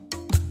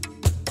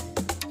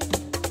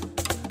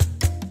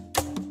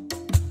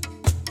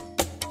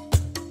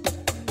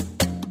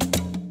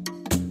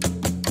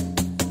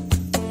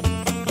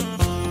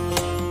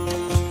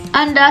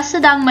Anda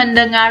sedang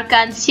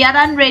mendengarkan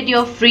siaran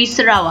Radio Free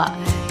Sarawak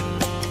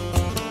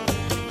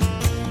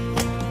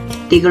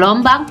di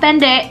gelombang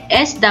pendek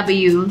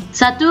SW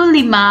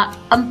 15420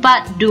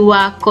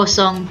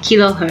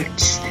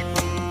 kHz.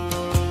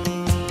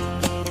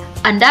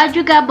 Anda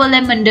juga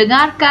boleh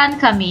mendengarkan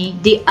kami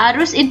di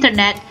arus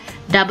internet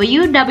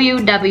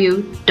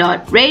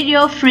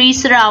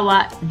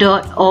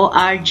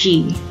www.radiofreesarawak.org.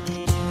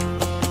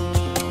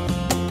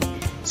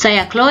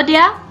 Saya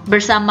Claudia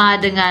bersama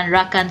dengan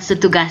rakan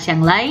setugas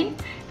yang lain,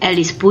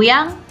 Alice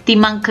Puyang,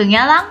 Timang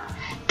Kenyalang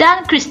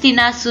dan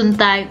Christina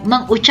Suntai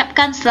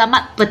mengucapkan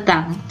selamat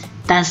petang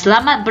dan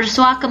selamat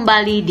bersua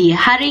kembali di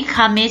hari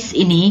Khamis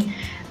ini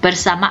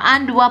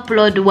bersamaan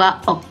 22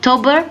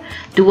 Oktober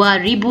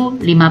 2015.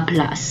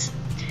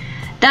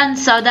 Dan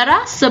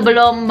saudara,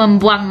 sebelum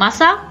membuang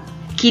masa,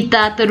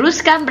 kita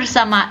teruskan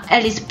bersama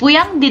Alice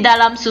Puyang di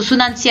dalam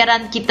susunan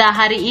siaran kita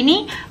hari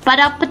ini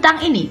pada petang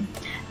ini.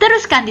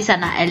 Teruskan di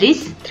sana,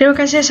 Alice. Terima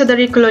kasih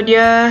saudari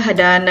Claudia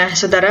dan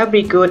saudara,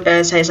 berikut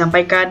saya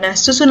sampaikan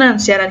susunan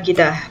siaran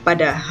kita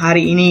pada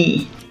hari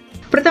ini.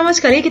 Pertama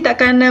sekali kita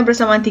akan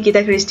bersama aunty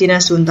kita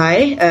Christina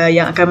Suntai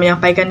yang akan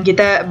menyampaikan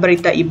kita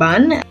berita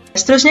IBAN.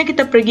 Seterusnya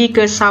kita pergi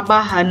ke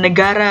Sabah,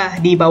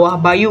 negara di bawah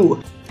Bayu.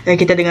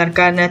 Kita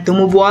dengarkan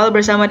temu bual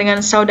bersama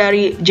dengan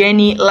saudari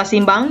Jenny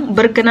Lasimbang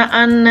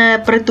berkenaan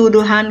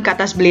pertuduhan ke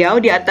atas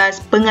beliau di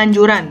atas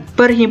penganjuran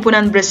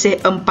Perhimpunan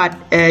Bersih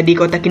 4 di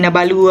Kota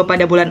Kinabalu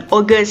pada bulan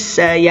Ogos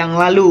yang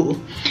lalu.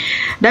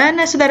 Dan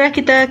saudara,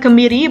 kita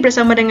kembali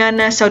bersama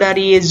dengan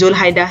saudari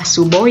Zulhaidah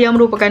Suboh yang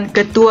merupakan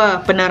Ketua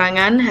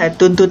Penerangan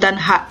Tuntutan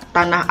Hak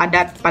Tanah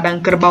Adat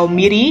Padang Kerbau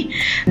Miri,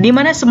 di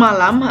mana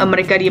semalam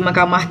mereka di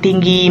Mahkamah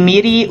Tinggi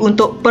Miri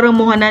untuk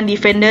permohonan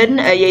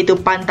defendant iaitu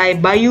Pantai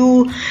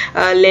Bayu,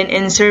 Land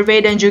and Survey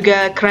dan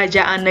juga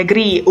Kerajaan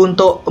Negeri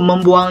untuk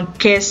membuang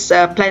kes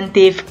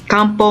plaintiff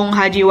Kampung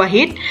Haji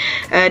Wahid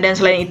dan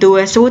selain itu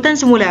sebutan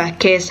semula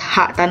kes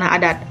hak tanah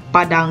adat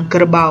Padang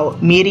Kerbau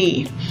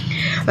Miri.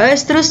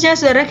 Seterusnya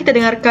saudara, kita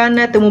dengarkan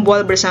temu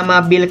bual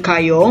bersama Bill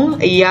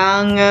Kayong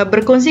yang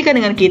berkongsikan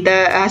dengan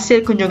kita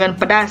hasil kunjungan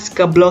pedas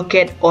ke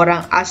bloket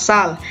orang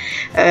asal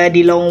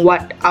di Long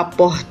Wat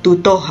Apoh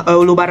Tutoh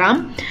Ulu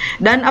Baram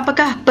dan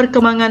apakah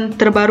perkembangan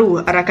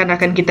terbaru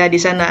rakan-rakan kita di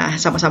sana.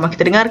 Sama-sama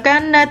kita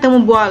dengarkan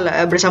temu bual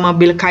bersama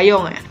Bill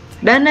Kayong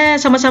dan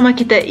sama-sama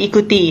kita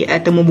ikuti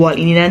temu bual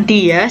ini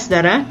nanti ya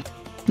saudara.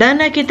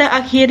 Dan kita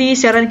akhiri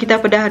siaran kita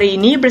pada hari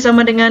ini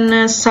bersama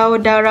dengan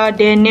saudara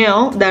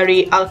Daniel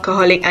dari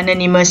Alcoholic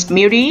Anonymous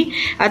Miri,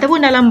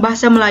 ataupun dalam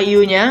bahasa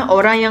Melayunya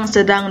orang yang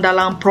sedang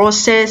dalam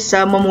proses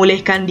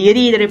memulihkan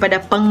diri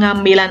daripada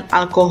pengambilan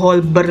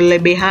alkohol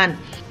berlebihan,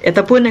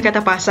 ataupun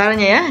kata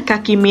pasarnya ya,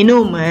 kaki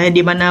minum,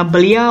 di mana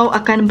beliau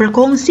akan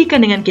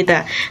berkongsikan dengan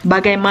kita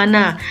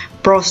bagaimana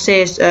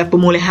proses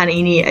pemulihan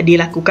ini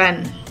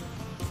dilakukan.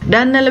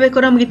 Dan lebih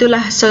kurang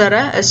begitulah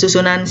saudara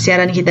susunan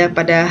siaran kita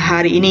pada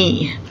hari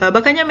ini.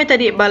 Bakanya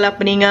tadi bala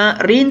peninga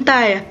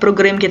rintai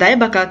program kita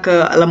bakal ke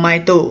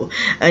lemai tu.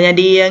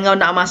 Jadi ngau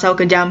nak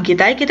masuk ke jam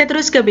kita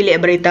terus ke bilik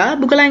berita.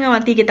 Bukanlah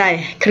ngawati kita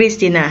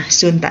Christina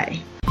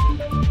Suntai.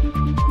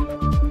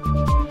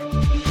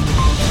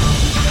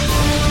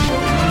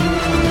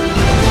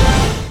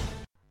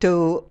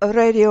 Tu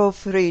Radio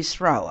Free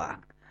Sarawak.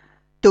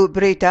 Tu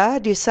berita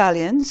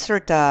disalin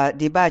serta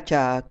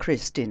dibaca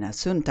Christina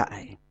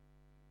Suntai.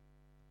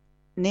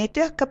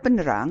 Netia ke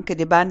penerang ke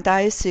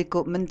dibantai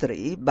Sikut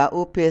Menteri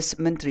Baupis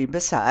Menteri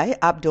Besar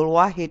Abdul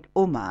Wahid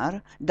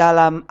Umar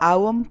dalam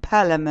awam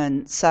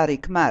Parlimen Sari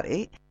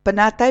Kemari,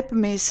 penatai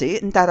pemisi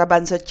antara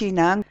bangsa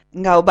Cina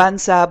ngau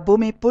bangsa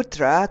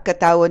Bumiputra ke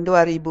tahun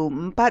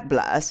 2014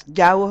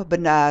 jauh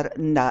benar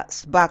ndak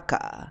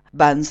sebaka.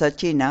 Bangsa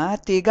Cina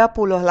 38%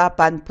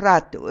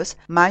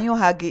 mayu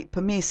hagi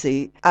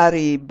pemisi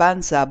ari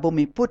bangsa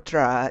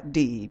Bumiputra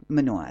di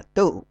menua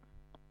tu.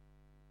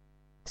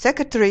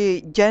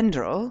 Sekretari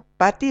Jeneral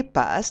Parti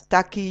PAS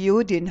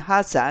Taqiyuddin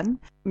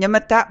Hassan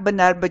nyemetak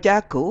benar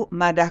berjaku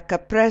madah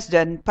ke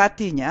Presiden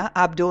partinya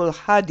Abdul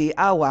Hadi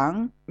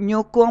Awang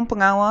nyukung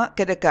pengawal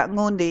ke dekat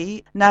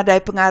ngundi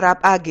nadai pengarap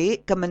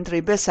agi ke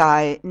Menteri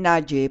Besar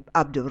Najib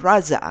Abdul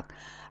Razak.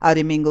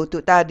 Hari Minggu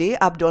tu tadi,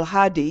 Abdul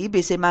Hadi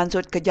bisi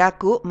mansut ke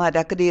jaku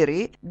madah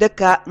Kediri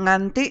dekat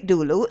ngantik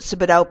dulu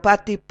sebedau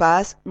Parti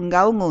PAS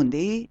ngau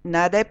ngundi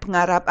nadai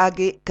pengarap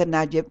agi ke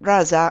Najib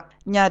Razak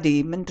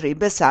nyadi Menteri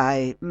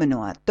Besar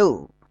menua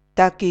tu.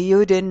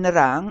 Taqiyuddin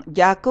nerang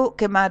jaku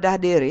ke madah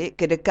diri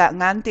ke dekat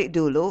ngantik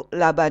dulu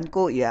laban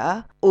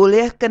kuya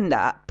oleh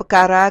kendak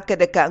perkara ke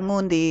dekat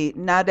ngundi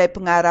nadai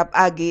pengarap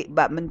agi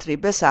bak Menteri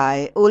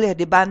Besar oleh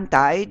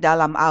dibantai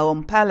dalam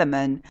awam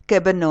Parlimen ke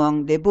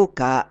benung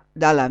dibuka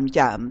dalam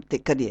jam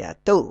kedia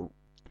tu.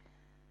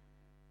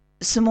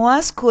 Semua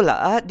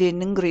sekolah di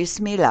Negeri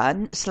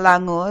Sembilan,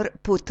 Selangor,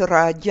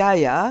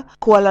 Putrajaya,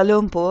 Kuala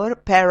Lumpur,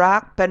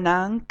 Perak,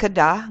 Penang,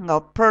 Kedah,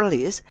 ngau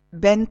Perlis,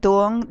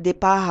 Bentong di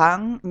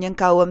Pahang,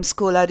 Nyengkawam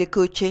sekolah di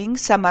Kuching,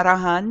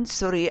 Samarahan,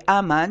 Suri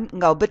Aman,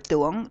 ngau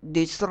Betong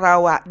di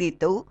Sarawak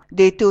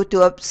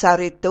ditutup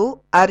Saritu,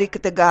 Ari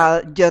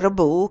Ketegal,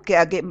 Jerebu, ke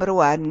Agik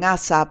Meruan,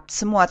 Ngasap,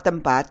 semua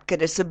tempat ke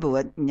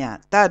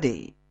disebutnya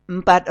tadi.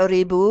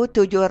 4,778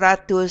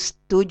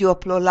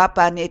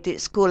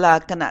 titik sekolah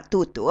kena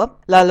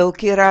tutup, lalu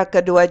kira ke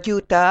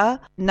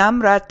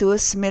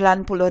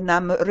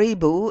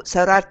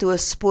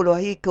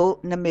 2,696,110 ikut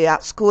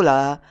nembiak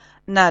sekolah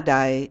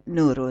nadai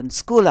nurun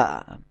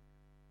sekolah.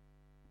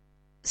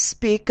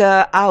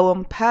 Speaker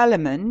Awam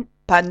Parlimen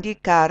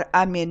Pandikar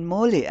Amin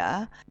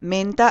Mulia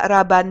minta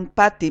Raban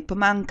Parti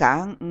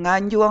Pemangkang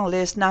nganjuang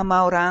list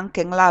nama orang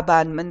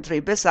kenglaban Menteri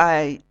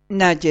Besar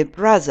Najib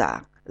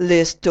Razak.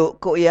 List tu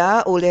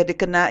kuya oleh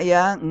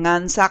dikenaya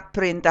ngansak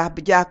perintah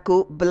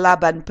berjaku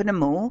belaban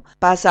penemu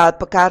pasal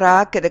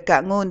perkara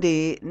kedekat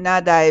ngundi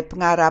nadai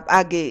pengarap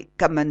agi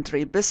ke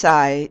Menteri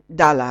Besar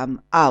dalam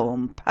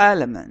Awam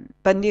Parlimen.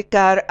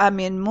 Pendikar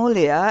Amin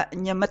Mulia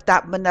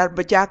nyemetak benar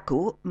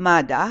berjaku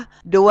madah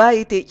dua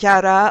itik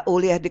cara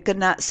oleh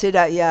dikena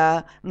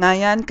sedaya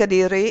ngayan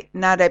kediri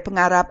nadai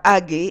pengarap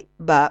agi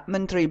bak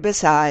Menteri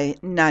Besar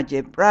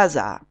Najib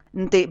Razak.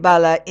 Nanti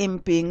bala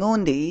impi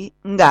ngundi,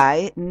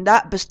 ngai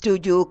ndak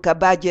bersetuju ke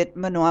bajet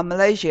menua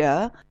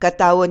Malaysia ke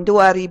tahun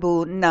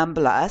 2016,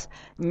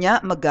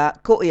 nyak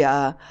megak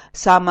kuya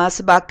sama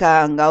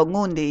sebaka ngau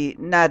ngundi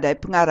nadai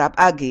pengarap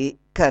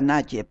agi ke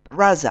Najib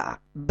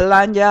Razak.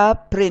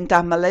 Belanja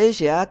Perintah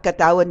Malaysia ke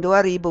tahun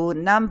 2016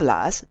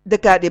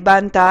 dekat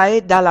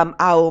dibantai dalam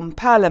Awam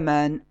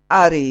Parlimen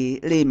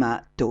hari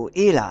 5 tu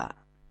ila.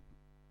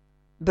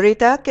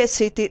 Berita ke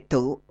Siti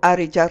tu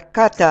dari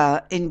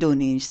Jakarta,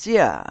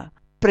 Indonesia.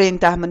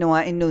 Perintah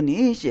Menua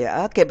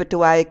Indonesia ke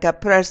Betuai ke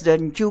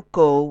Presiden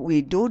Joko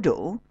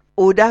Widodo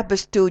udah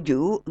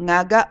bersetuju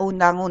ngagak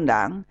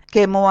undang-undang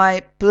ke muai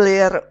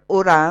pelir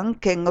orang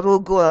ke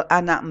ngerugul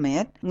anak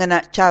met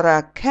ngena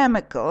cara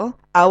chemical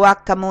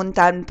awak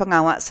kemuntan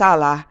pengawak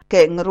salah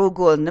ke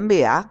ngerugul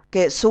nembiak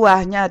ke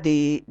suahnya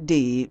di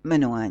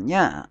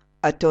menuanya.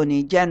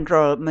 Attorney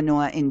General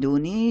Menua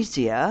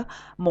Indonesia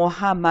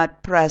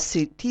Muhammad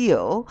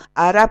Prasetyo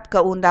harap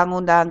ke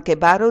undang-undang ke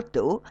baru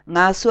tu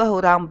ngasuh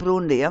orang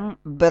berunding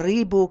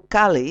beribu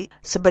kali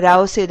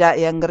sebedau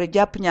sedak yang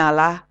gereja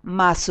penyalah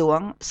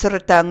masung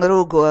serta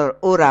ngerugul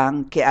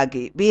orang ke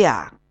agi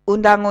biak.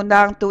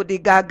 Undang-undang tu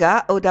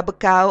digagak udah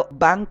bekau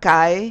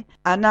bangkai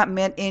anak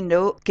met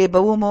induk ke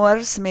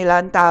berumur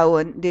 9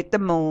 tahun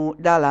ditemu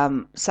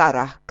dalam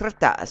sarah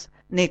kertas.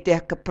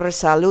 Nitih ke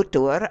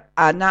persalutur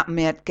anak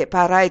met ke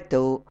para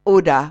itu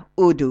udah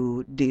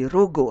udu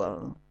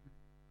dirugul.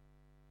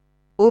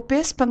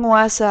 Upis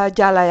penguasa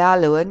Jalai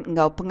Alun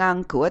ngau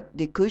pengangkut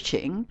di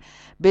Kuching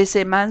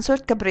bese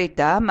mansut ke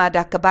berita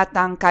madah ke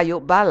batang kayu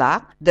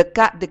balak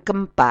dekat di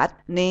Kempat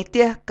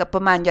nitih ke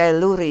pemanjai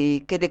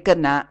luri ke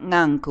dikena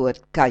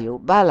ngangkut kayu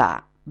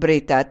balak.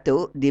 Berita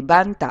tu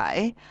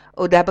dibantai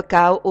udah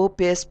bekau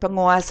upis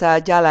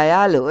penguasa Jalai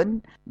Alun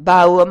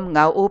bawam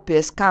ngau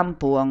upis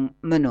kampung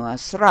Menua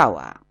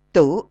Sarawak.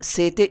 Tu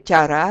sitik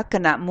cara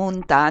kena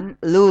muntan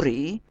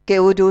luri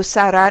ke udu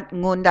syarat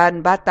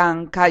ngundan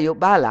batang kayu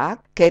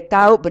balak ke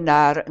tahu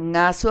benar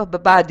ngasuh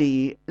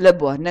bebadi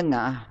lebuh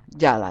nengah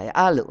Jalai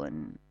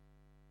Alun.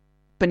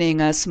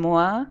 Peningat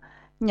semua,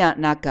 nyak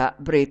nakak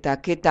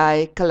berita kita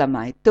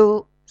kelemah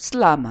itu.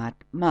 Selamat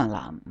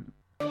malam.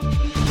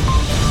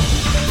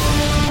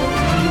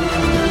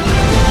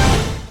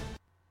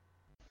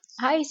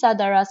 Hai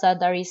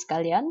saudara-saudari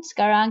sekalian,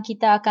 sekarang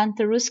kita akan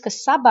terus ke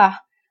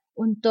Sabah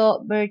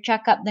untuk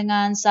bercakap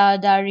dengan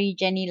saudari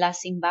Jenny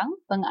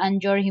Lasimbang,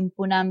 penganjur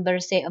Himpunan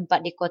Bersih 4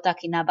 di Kota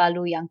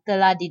Kinabalu yang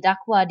telah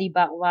didakwa di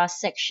bawah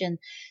Seksyen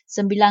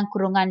 9-5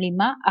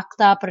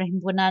 Akta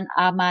Perhimpunan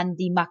Aman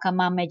di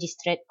Mahkamah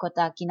Magistrat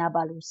Kota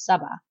Kinabalu,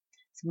 Sabah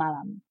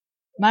semalam.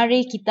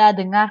 Mari kita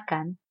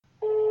dengarkan.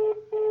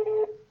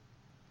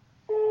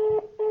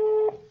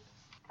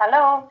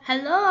 Halo.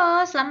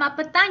 Halo, selamat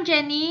petang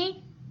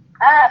Jenny.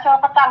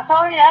 Selamat petang.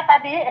 Sorry ya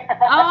tadi.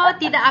 Oh,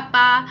 tidak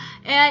apa.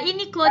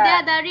 Ini Claudia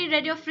dari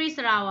Radio Free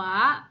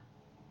Sarawak.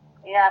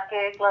 Ya,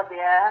 oke,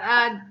 Claudia.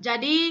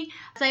 Jadi,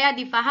 saya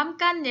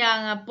difahamkan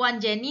yang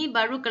Puan Jenny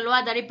baru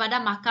keluar daripada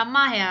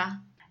mahkamah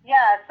ya?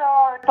 Ya, so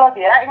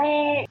Claudia,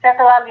 ini saya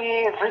telah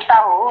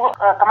diberitahu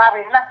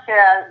kemarin lah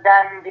saya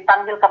dan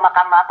dipanggil ke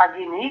mahkamah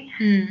pagi ini.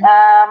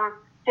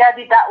 Saya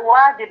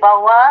didakwa di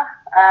bawah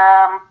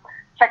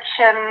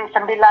Seksyen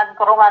 9-5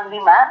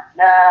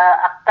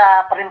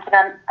 Akta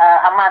Perhimpunan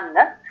Aman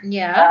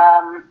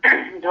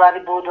 2012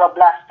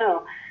 tu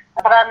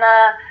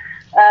kerana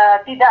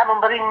tidak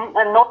memberi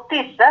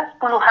notis 10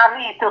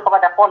 hari itu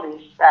kepada polis.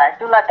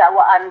 Itulah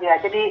dakwaan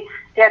dia. Jadi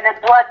dia ada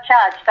 2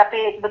 charge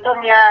tapi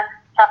sebetulnya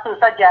satu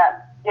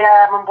saja.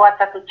 Dia membuat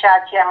satu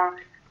charge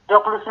yang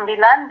 29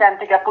 dan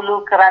 30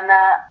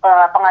 kerana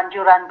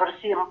penganjuran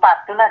bersih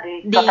 4 itulah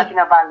di Kota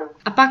Kinabalu.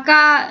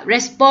 Apakah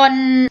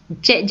respon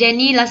Cik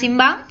Jenny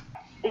Lasimbang?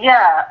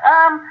 Ya,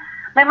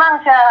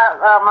 memang saya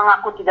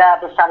mengaku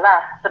tidak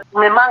bersalah.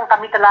 Memang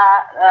kami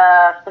telah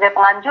sebagai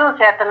penganjur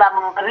saya telah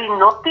memberi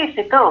notis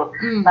itu.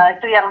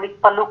 Itu yang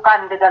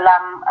diperlukan di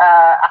dalam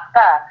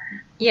akta.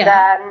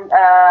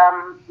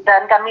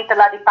 Dan kami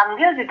telah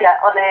dipanggil juga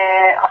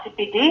oleh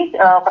OCPD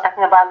Kota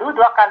Kinabalu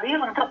 2 kali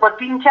untuk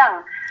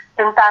berbincang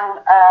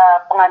tentang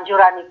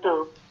penganjuran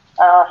itu.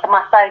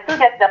 Semasa itu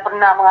dia tidak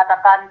pernah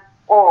mengatakan,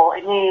 oh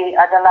ini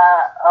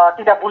adalah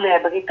tidak boleh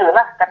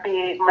begitulah,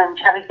 tapi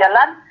mencari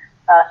jalan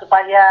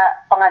supaya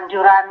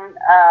penganjuran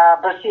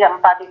bersih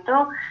 4 itu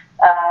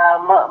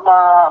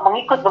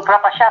mengikut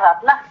beberapa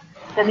syarat lah.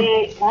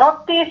 Jadi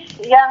notis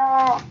yang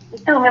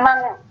itu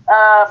memang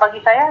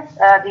bagi saya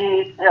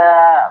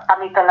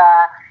kami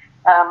telah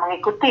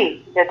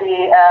mengikuti.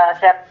 Jadi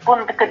saya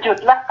pun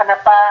terkejut lah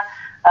kenapa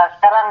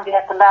sekarang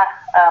dia telah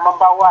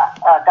membawa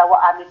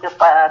dakwaan itu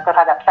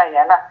terhadap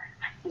saya lah.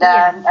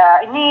 Dan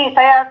ini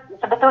saya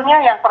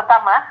sebetulnya yang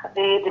pertama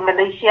di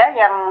Malaysia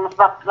yang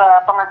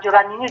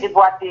penganjuran ini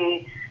dibuat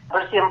di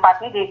Bersih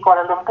 4 ini di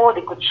Kuala Lumpur,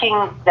 di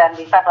Kuching dan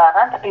di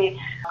Sabaran. Tapi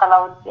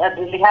kalau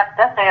dilihat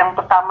saya yang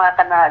pertama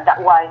kena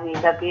dakwa ini.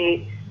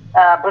 Tapi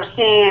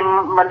Bersih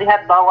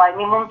melihat bahwa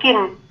ini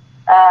mungkin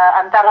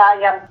antara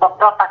yang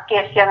beberapa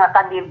kes yang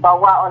akan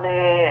dibawa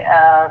oleh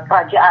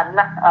kerajaan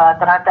lah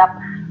terhadap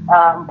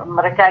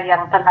mereka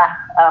yang telah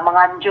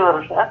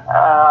menganjur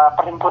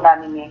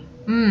perhimpunan ini.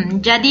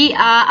 Jadi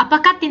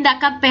apakah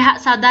tindakan pihak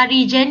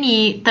saudari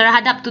Jenny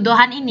terhadap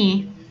tuduhan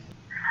ini?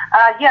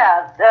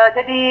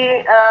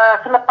 Jadi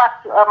selepas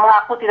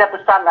mengaku tidak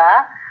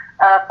bersalah,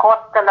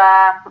 court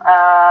telah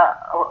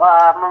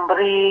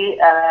memberi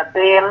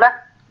bail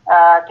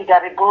 3,000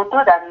 tu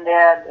dan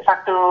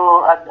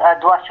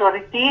dua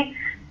surety,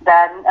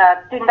 dan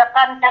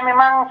tindakannya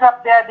memang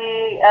sebab dia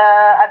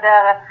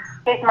ada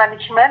case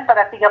management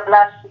pada 13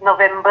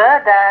 November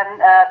dan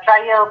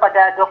trial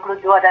pada 22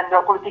 dan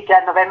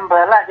 23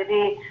 November lah.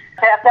 Jadi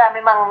saya ada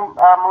memang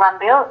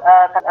mengambil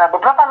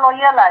beberapa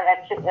lawyer lah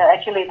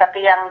actually,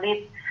 tapi yang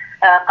lead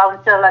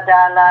counsel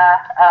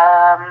adalah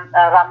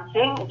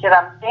Encik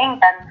Ramsing,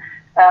 dan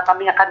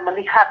kami akan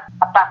melihat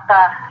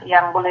apakah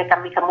yang boleh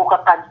kami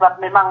kemukakan, sebab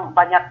memang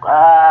banyak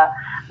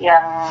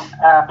yang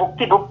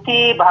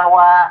bukti-bukti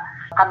bahawa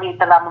kami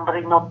telah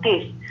memberi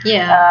notis.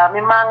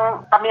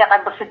 Memang kami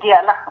akan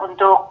bersedia lah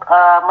untuk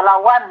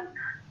melawan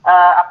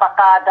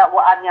apakah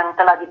dakwaan yang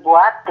telah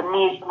dibuat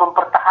demi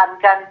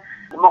mempertahankan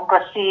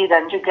demokrasi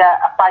dan juga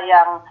apa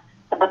yang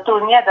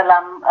sebetulnya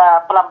dalam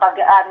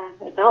pelembagaan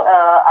itu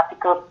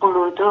artikel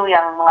 10 itu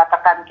yang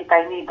mengatakan kita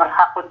ini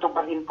berhak untuk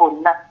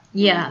berhimpun.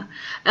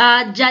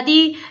 Jadi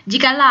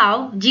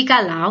jikalau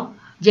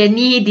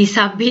Jenny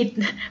disabit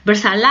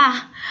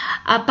bersalah,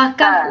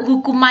 apakah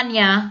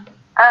hukumannya?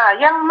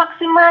 Yang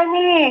maksimal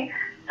ini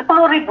 10,000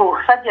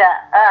 saja.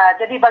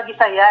 Jadi bagi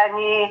saya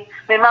ini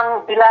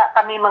memang bila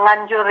kami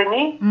menganjur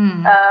ini,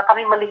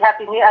 kami melihat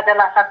ini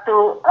adalah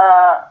satu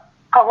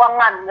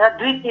kewangan.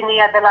 Duit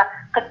ini adalah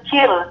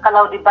kecil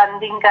kalau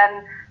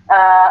dibandingkan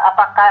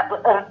apakah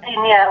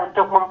berartinya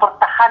untuk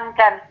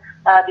mempertahankan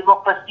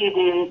demokrasi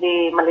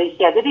di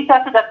Malaysia. Jadi saya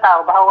sudah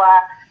tahu bahawa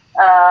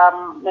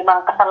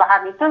memang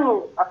kesalahan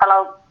itu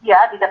kalau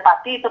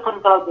didapati, itu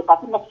pun kalau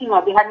didapati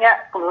maksimal hanya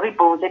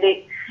 10,000. Jadi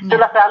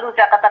itulah selalu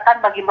saya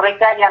katakan bagi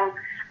mereka yang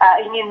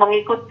ingin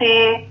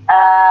mengikuti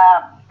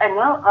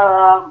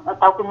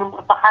ataupun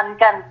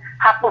mempertahankan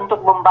hak untuk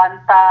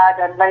membantah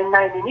dan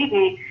lain-lain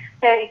ini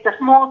it's a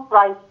small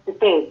price to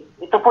pay.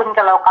 Itu pun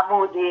kalau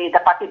kamu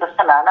didapati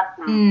bersalah lah.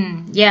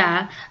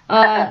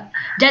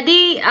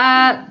 Jadi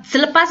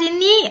selepas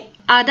ini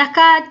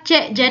adakah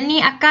Cik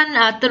Jenny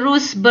akan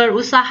terus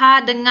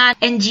berusaha dengan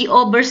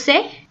NGO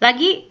Bersih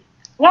lagi?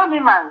 Ya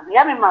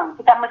memang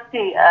kita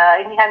mesti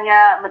ini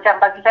hanya macam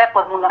bagi saya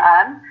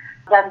permulaan,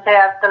 dan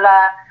saya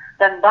telah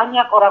dan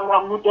banyak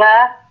orang-orang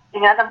muda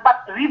dengan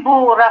 4,000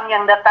 orang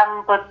yang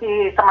datang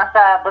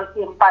semasa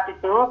Bersih 4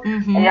 itu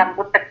yang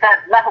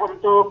bertekadlah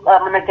untuk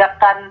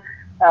menegakkan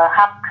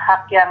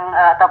hak-hak yang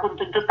ataupun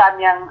tuntutan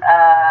yang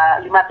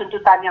 5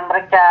 tuntutan yang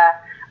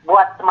mereka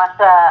buat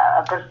semasa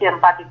Bersih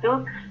 4 itu,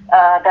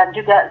 dan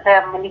juga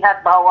saya melihat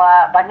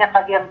bahawa banyak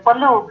lagi yang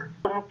perlu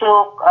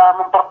untuk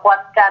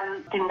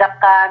memperkuatkan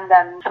tindakan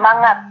dan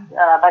semangat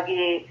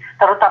bagi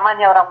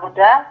terutamanya orang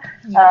muda.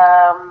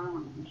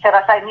 Saya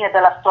rasa ini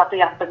adalah sesuatu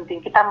yang penting.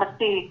 Kita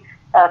mesti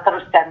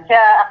teruskan.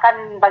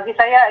 Bagi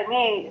saya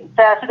ini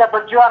saya sudah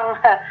berjuang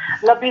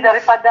lebih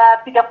daripada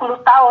 30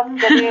 tahun,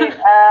 jadi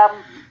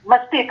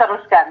mesti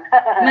teruskan.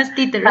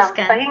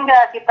 Sehingga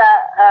kita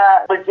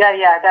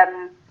berjaya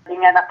dan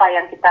dengan apa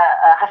yang kita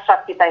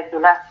hasrat kita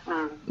itulah.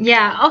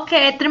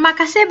 Okey. Terima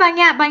kasih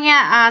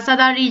banyak-banyak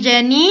saudari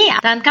Jenny,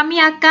 dan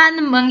kami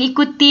akan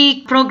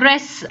mengikuti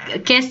progres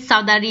kes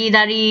saudari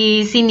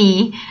dari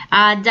sini.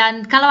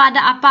 Dan kalau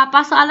ada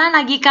apa-apa soalan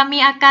lagi,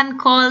 kami akan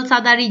call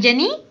saudari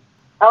Jenny.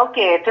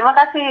 Okey, terima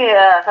kasih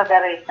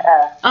saudari.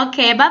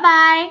 Okey,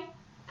 bye-bye.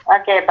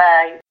 Okey,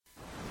 bye.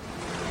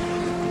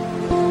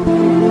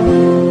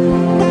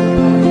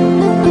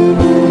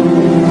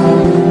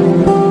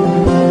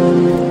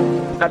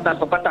 kata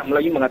pepatah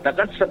Melayu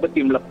mengatakan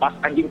seperti melepas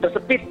anjing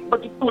tersepit.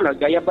 Begitulah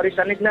gaya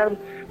Barisan Nasional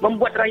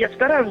membuat rakyat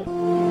sekarang.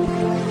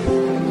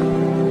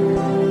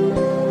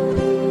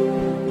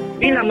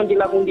 Bila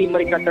menjelang undi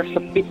mereka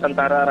tersepit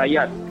antara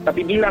rakyat.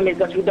 Tapi bila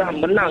mereka sudah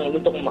menang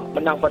untuk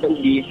menang pada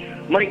undi,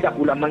 mereka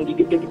pula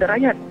menggigitkan kita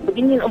rakyat.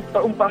 Begini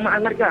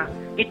perumpamaan mereka.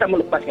 Kita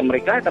melepaskan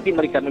mereka tapi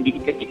mereka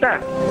menggigitkan kita.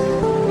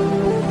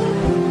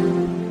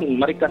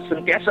 Mereka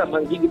sentiasa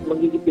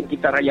menggigitkan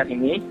kita rakyat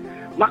ini,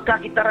 maka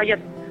kita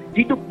rakyat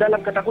hidup dalam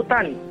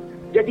ketakutan.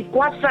 Jadi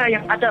kuasa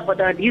yang ada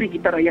pada diri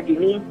kita rakyat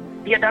ini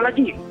tiada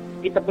lagi.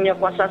 Kita punya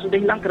kuasa sudah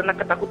hilang kerana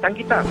ketakutan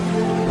kita.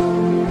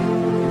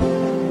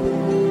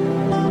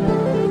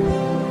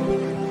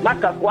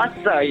 Maka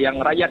kuasa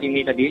yang rakyat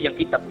ini tadi, yang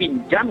kita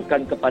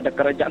pinjamkan kepada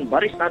kerajaan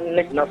Barisan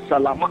Nasional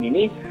selama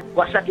ini,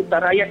 kuasa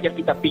kita rakyat yang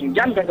kita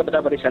pinjamkan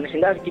kepada Barisan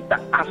Nasional,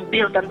 kita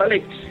ambilkan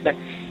balik. Dan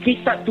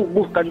kita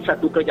tubuhkan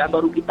satu kerajaan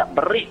baru, kita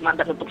beri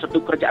mandat untuk satu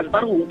kerajaan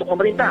baru untuk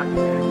memerintah.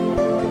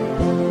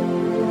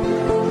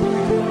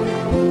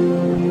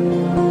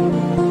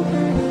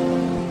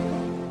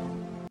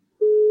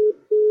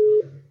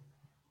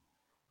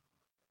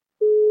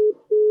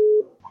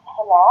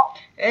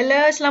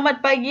 Hello,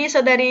 selamat pagi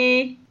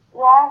saudari.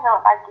 Ya,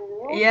 selamat pagi.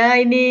 Ya,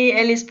 ini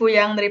Elis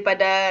Puyang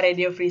daripada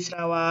Radio Free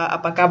Sarawak.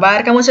 Apa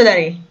kabar kamu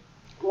saudari?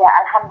 Ya,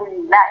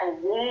 Alhamdulillah,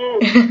 Elis.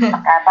 Apa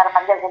kabar?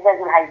 Panggil saja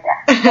Zuhaidah.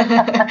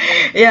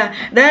 Ya,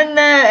 dan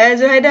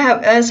Zuhaidah,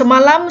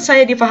 semalam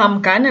saya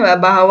difahamkan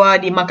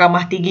bahawa di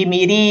Mahkamah Tinggi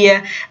Miri,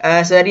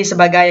 saudari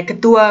sebagai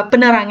Ketua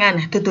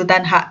Penerangan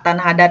Tuntutan Hak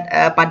Tanah Adat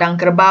Padang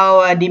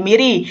Kerbau di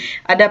Miri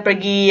ada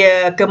pergi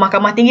ke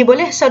Mahkamah Tinggi.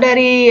 Boleh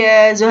saudari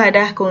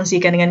Zuhaidah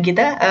kongsikan dengan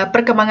kita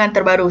perkembangan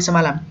terbaru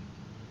semalam?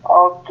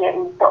 Okey,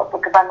 untuk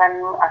perkembangan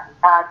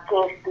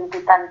kes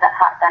tuntutan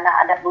hak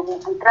tanah adat Bumi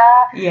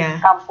Putra,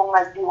 Kampung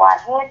Nazri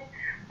Wahid,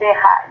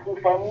 pihak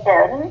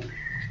defendant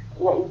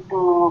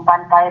iaitu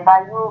Pantai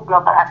Bayu,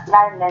 Global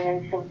Upline,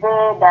 Land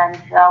Survey dan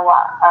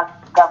Sarawak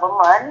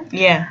Government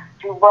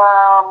cuba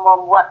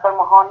membuat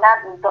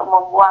permohonan untuk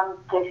membuang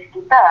kes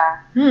kita.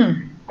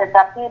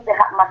 Tetapi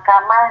pihak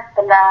mahkamah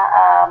telah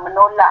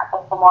menolak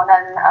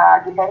permohonan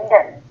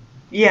defendant.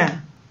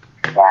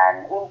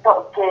 Dan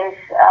untuk kes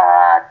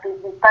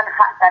tuntutan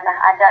hak tanah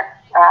adat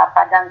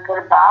Padang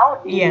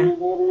Kerbau di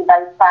Miri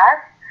Bypass,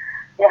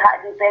 pihak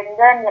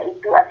defendant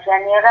iaitu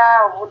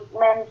Asianera,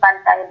 Woodman,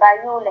 Pantai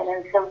Bayu,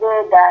 Land Survey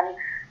dan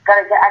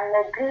Kerajaan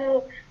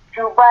Negeri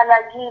cuba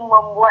lagi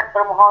membuat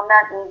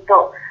permohonan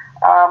untuk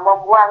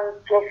membuang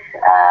kes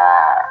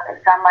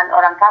saman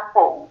orang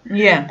kampung.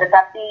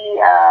 Tetapi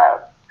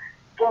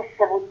kes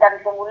sebutan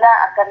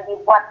semula akan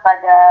dibuat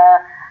pada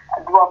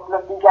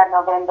 23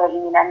 November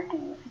ini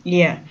nanti.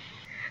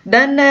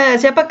 Dan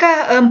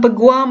siapakah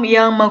peguam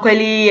yang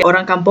mewakili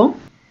orang kampung?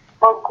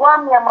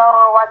 Peguam yang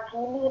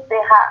mewakili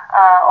pihak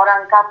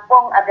orang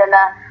kampung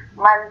adalah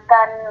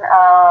mantan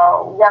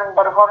yang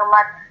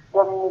berhormat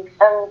Dominic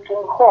Ng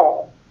Kim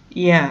Ho.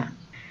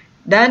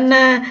 Dan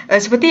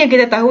seperti yang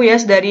kita tahu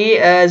dari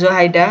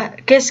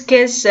Zuhaidah,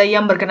 kes-kes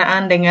yang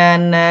berkenaan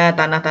dengan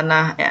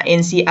tanah-tanah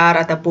NCR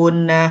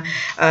ataupun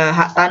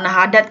hak tanah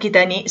adat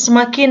kita ni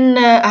semakin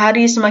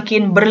hari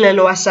semakin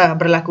berleluasa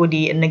berlaku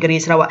di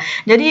negeri Sarawak.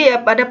 Jadi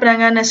pada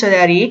pandangan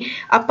saudari,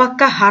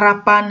 apakah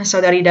harapan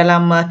saudari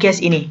dalam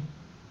kes ini?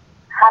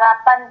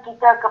 Harapan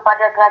kita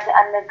kepada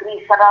Kerajaan Negeri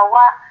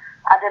Sarawak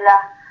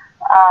adalah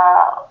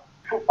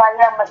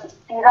supaya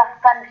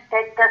mengiktirafkan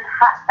status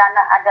hak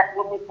tanah adat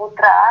Bumi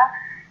Putra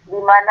di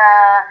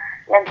mana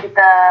yang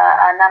kita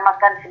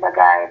namakan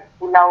sebagai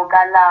Pulau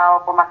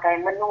Galau,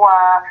 Pemakai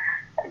Menua,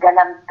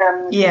 dalam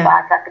term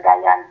bahasa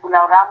Kedayan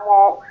Pulau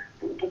Ramuk,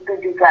 begitu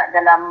juga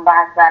dalam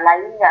bahasa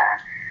lainnya.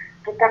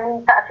 Kita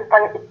minta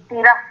supaya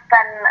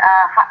iktirafkan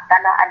hak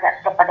tanah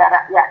adat kepada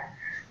rakyat.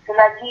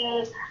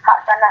 Selagi hak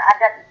tanah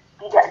adat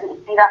tidak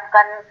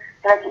diiktirafkan,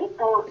 selagi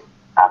itu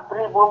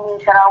pribumi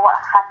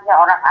Sarawak khasnya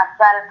orang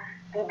asal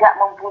tidak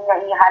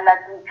mempunyai halal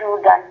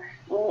tuju dan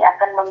ini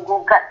akan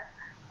menggugat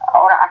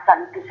orang asal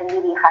itu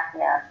sendiri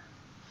khasnya.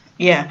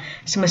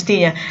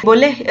 Semestinya.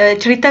 Boleh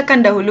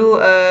ceritakan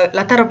dahulu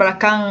latar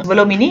belakang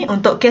sebelum ini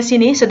untuk kes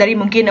ini. Saudari,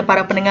 mungkin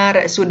para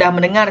pendengar sudah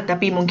mendengar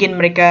tapi mungkin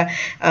mereka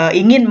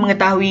ingin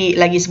mengetahui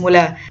lagi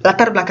semula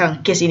latar belakang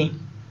kes ini.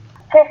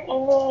 Kes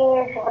ini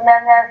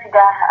sebenarnya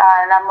sudah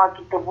lama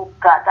kita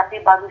buka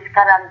tapi baru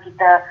sekarang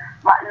kita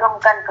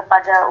maklumkan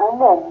kepada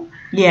umum.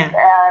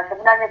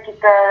 Sebenarnya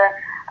kita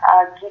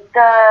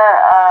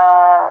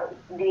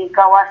di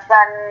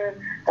kawasan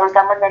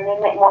terutamanya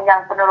nenek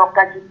moyang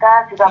peneroka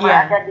kita sudah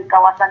berada di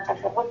kawasan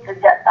tersebut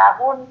sejak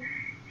tahun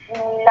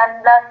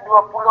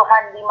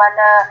 1920-an di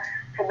mana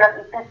sebelum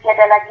itu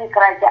tiada lagi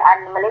kerajaan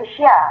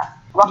Malaysia.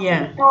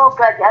 Waktu itu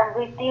kerajaan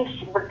British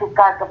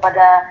bertukar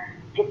kepada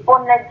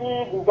Jepun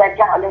lagi,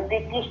 dijajah oleh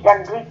British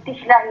dan British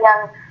lah yang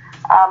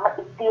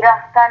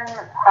mengiktirafkan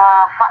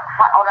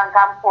hak-hak orang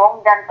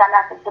kampung dan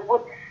tanah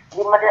tersebut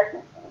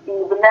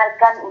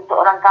dibenarkan untuk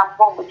orang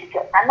kampung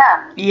bercocok tanam.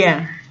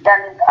 Dan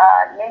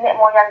nenek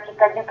moyang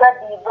kita juga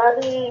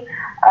diberi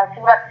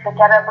surat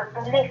secara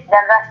bertulis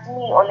dan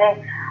rasmi oleh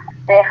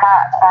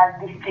pihak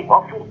district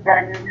office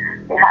dan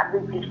pihak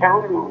British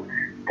dahulu.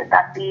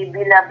 Tetapi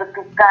bila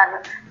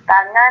bertukar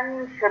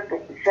tangan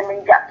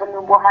semenjak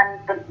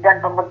penubuhan dan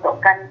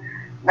pembentukan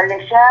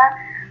Malaysia,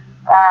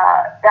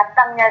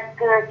 datangnya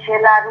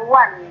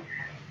kecelaruan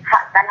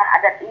hak tanah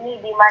adat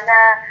ini, di mana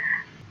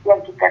yang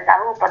kita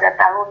tahu pada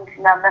tahun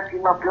 1957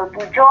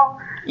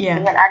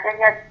 dengan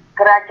adanya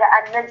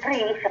kerajaan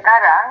negeri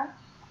sekarang,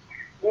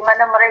 di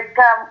mana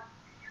mereka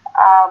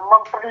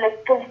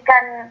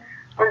memperlekehkan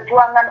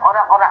perjuangan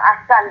orang-orang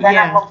asal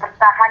dalam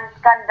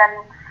mempertahankan dan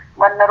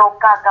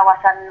meneroka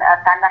kawasan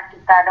tanah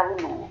kita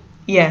dahulu.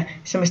 Ya,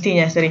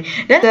 semestinya, saudari.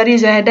 Dan dari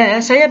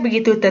Zuhaida, saya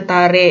begitu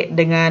tertarik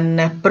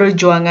dengan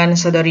perjuangan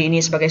saudari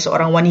ini sebagai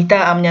seorang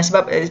wanita,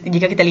 sebab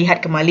jika kita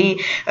lihat kembali,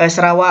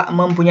 Sarawak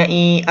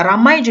mempunyai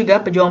ramai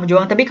juga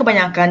pejuang-pejuang, tapi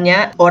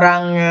kebanyakannya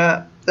orang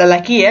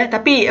lelaki, ya.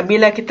 Tapi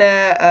bila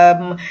kita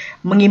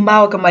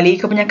mengimbau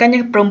kembali,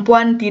 kebanyakannya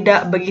perempuan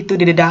tidak begitu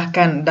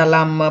didedahkan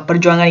dalam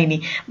perjuangan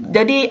ini.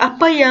 Jadi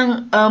apa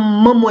yang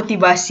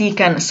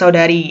memotivasikan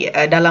saudari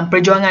dalam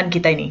perjuangan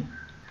kita ini?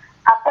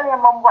 Apa yang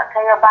membuat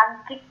saya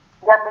bangkit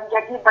dan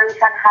menjadi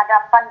barisan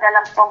hadapan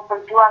dalam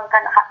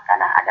memperjuangkan hak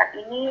tanah adat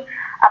ini,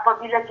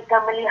 apabila kita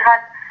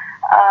melihat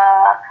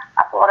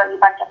apa orang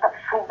Iban cakap,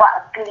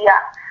 subak kelia.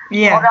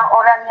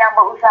 Orang-orang yang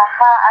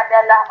berusaha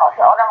adalah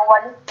seorang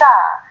wanita,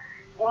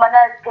 di mana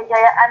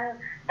kejayaan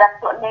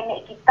datuk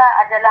nenek kita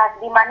adalah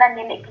di mana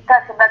nenek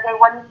kita sebagai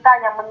wanita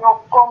yang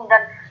menyokong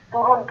dan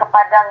turun ke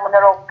padang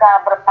meneroka,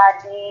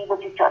 berpadi,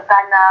 bercucuk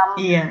tanam,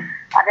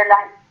 adalah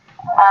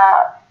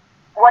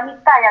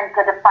wanita yang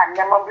ke depan,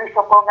 yang memberi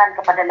sokongan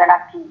kepada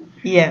lelaki.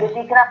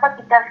 Jadi kenapa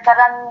kita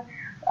sekarang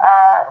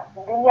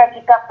dunia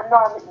kita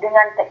penuh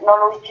dengan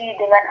teknologi,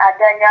 dengan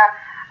adanya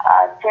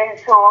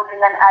sensor,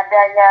 dengan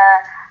adanya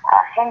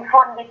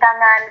handphone di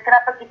tangan,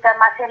 kenapa kita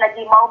masih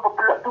lagi mau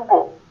berpeluk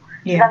tubuh?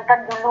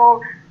 Sedangkan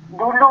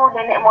dulu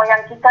nenek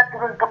moyang kita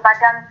turun ke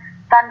padang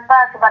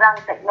tanpa sebarang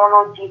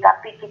teknologi,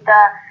 tapi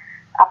kita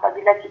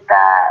apabila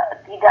kita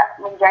tidak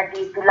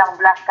menjadi tulang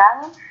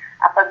belakang,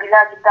 apabila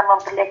kita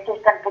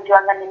memperlekehkan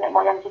perjuangan nenek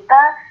moyang kita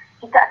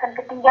akan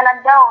ketinggalan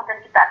jauh dan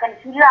kita akan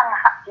hilang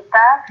hak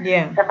kita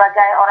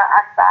sebagai orang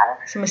asal.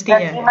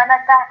 Semestinya. Dan di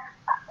manakah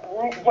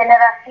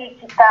generasi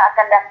kita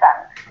akan datang?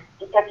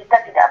 Jika kita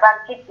tidak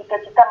bangkit, jika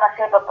kita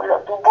masih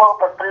berpeluk tubuh,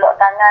 berpeluk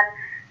tangan,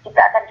 kita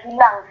akan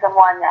hilang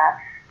semuanya.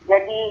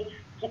 Jadi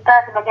kita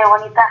sebagai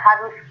wanita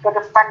harus ke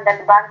depan dan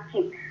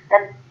bangkit.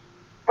 Dan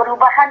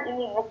perubahan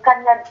ini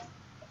bukannya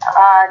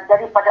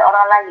daripada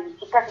orang lain.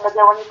 Kita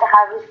sebagai wanita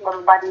harus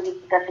merubah diri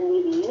kita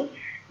sendiri,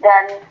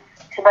 dan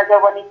sebagai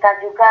wanita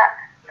juga,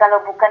 kalau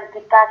bukan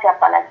kita,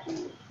 siapa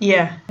lagi?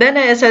 Ya, dan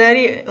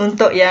saudari,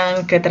 untuk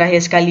yang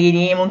terakhir sekali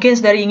ini, mungkin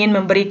saudari ingin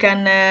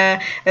memberikan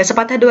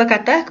sepatah dua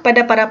kata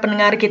kepada para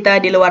pendengar kita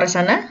di luar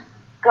sana?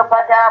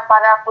 Kepada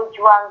para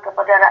pejuang,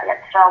 kepada rakyat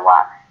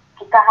Sarawak,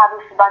 kita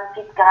harus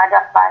bangkit ke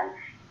hadapan.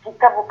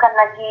 Kita bukan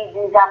lagi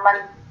di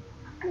zaman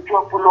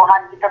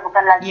 70-an, kita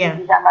bukan lagi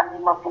di zaman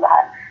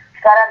 50-an.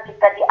 Sekarang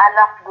kita di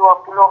alaf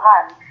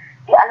 20-an.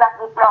 Di alaf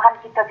 20-an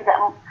kita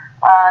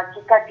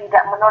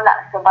tidak menolak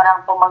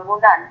sebarang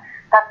pembangunan.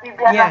 Tapi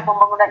biarlah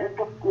pembangunan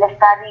itu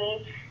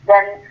lestari,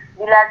 dan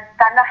bila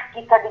tanah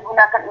kita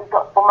digunakan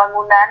untuk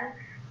pembangunan,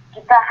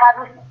 kita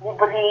harus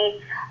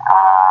diberi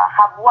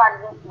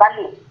habuan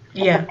balik.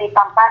 Seperti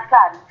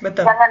pampasan.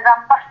 Betul. Jangan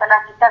rampas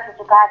tanah kita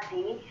sesuka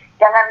hati.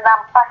 Jangan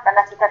rampas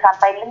tanah kita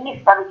sampai lengis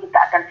baru kita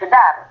akan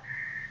sedar.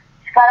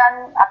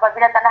 Sekarang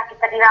apabila tanah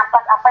kita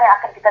dirampas, apa yang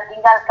akan kita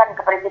tinggalkan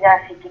kepada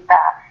generasi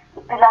kita?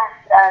 Itulah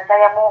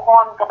saya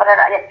mohon kepada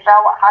rakyat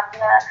Sarawak,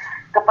 khasnya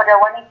kepada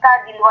wanita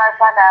di luar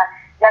sana,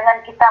 jangan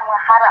kita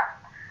mengharap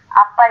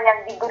apa yang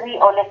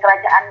diberi oleh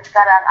kerajaan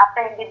sekarang, apa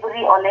yang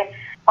diberi oleh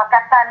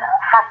pakatan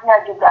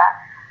khasnya juga.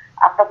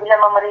 Apabila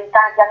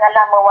memerintah,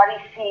 janganlah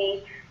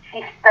mewarisi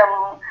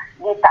sistem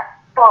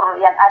diktator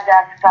yang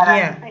ada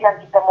sekarang. Itu yang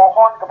kita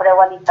mohon kepada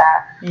wanita.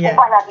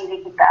 Ubahlah diri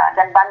kita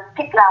dan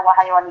bangkitlah,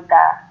 wahai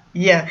wanita.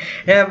 Ya,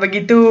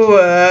 begitu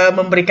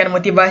memberikan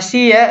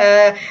motivasi,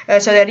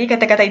 saudari,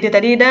 kata-kata itu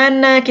tadi.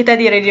 Dan kita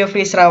di Radio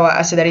Free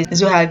Sarawak, saudari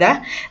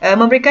Zuhaida,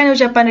 memberikan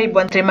ucapan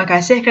ribuan terima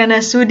kasih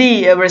kerana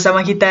sudi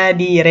bersama kita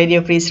di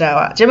Radio Free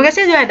Sarawak. Terima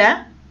kasih,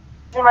 Zuhaida.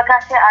 Terima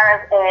kasih,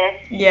 RFS.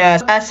 Ya,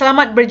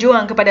 selamat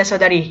berjuang kepada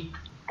saudari.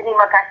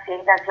 Terima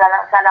kasih dan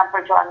salam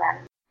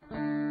perjuangan.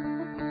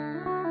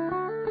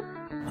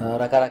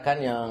 Rakan-rakan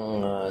yang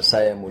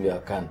saya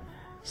muliakan,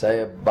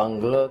 saya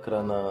bangga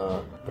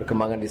kerana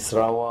perkembangan di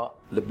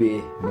Sarawak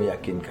lebih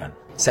meyakinkan.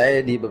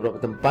 Saya di beberapa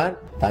tempat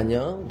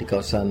tanya di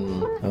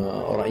kawasan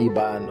orang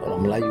Iban,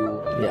 orang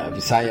Melayu,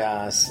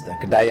 Visayas dan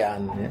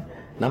Kedayan.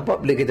 Nampak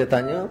bila kita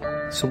tanya,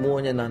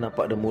 semuanya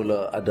nampak dah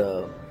mula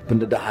ada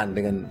pendedahan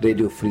dengan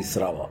Radio Free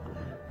Sarawak.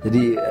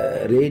 Jadi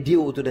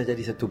radio tu dah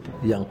jadi satu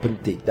yang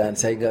penting. Dan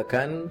saya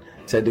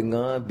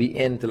dengar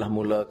BN telah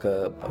mula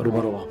ke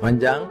rumah-rumah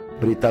panjang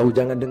beritahu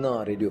jangan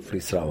dengar Radio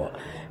Free Sarawak.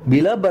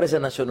 Bila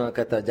Barisan Nasional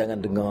kata jangan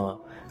dengar,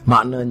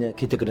 maknanya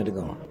kita kena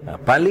dengar.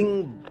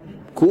 Paling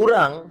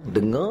kurang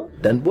dengar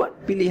dan buat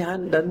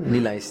pilihan dan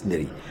nilai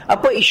sendiri.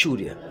 Apa isu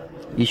dia?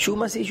 Isu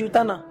masih isu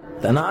tanah.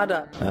 Tanah ada.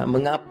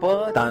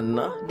 Mengapa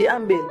tanah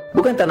diambil?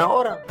 Bukan tanah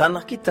orang,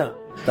 tanah kita.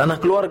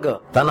 Tanah keluarga,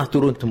 tanah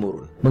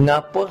turun-temurun.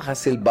 Mengapa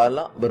hasil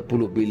balak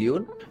berpuluh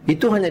bilion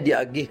itu hanya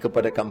diagih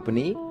kepada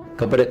company,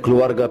 kepada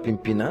keluarga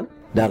pimpinan,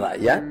 dan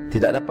rakyat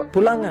tidak dapat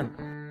pulangan?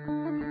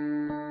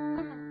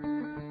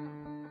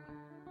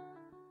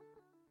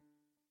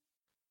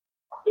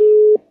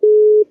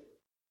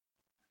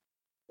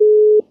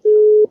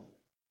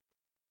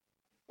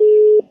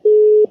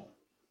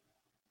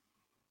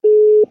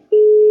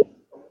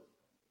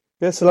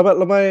 Ya, selamat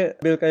lemai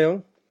Bil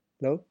Kayong.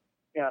 Hello.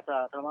 Ya,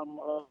 selamat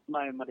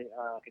lemai mari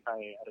kita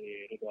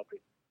hari Ridho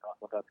Abri.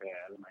 Selamat ke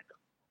lemai itu.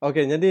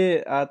 Okay, jadi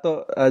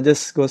Datuk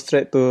just go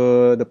straight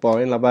to the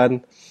point.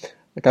 Laban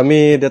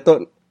kami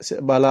Datuk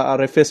bala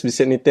RFS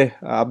bisik ni teh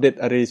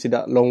update hari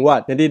sidak Long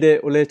Wat. Jadi dia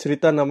boleh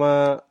cerita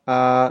nama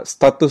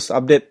status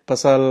update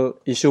pasal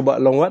isu bak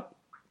Long Wat?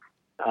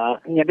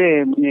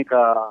 Jadi bunyi ke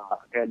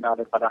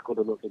daripada aku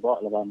dulu tiba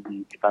laban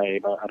kita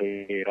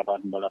hari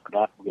Raban bala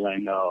kedas bila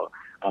engkau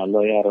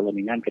lawyer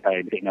leningan kita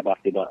beri ngabar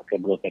tidak ke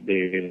blok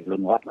di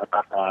Long Wat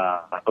atas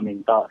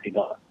peminta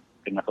tidak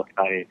dengan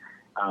kita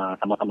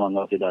sama-sama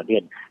ngau tidak dia.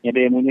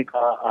 Jadi bunyi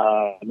ke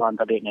man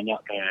tadi nanya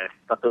ke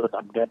status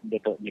update dia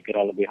tu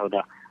kira lebih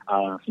sudah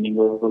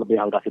seminggu lebih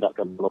sudah tidak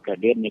ke blok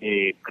dia.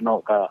 Jadi kena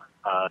ke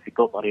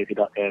sikap hari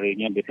tidak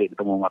kerinya bisa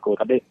ketemu aku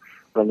tadi.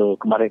 Lalu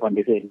kemarin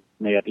kondisi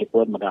naya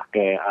telefon madah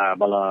ke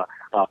bala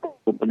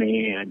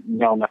company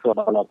nyau ngasuh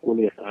bala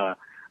polis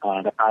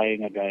datai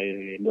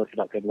ngagai Indo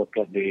tidak ke blok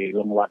di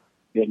Long Wat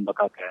dia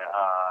bakal ke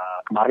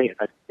kemarin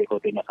tadi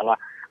ko tidak salah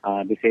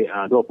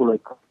bisa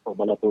 20 ekor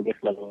bala polis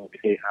lalu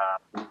bisa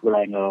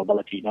mulai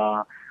bala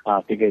Cina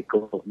 3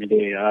 ekor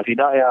jadi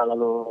tidak ya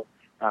lalu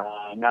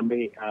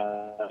ngambil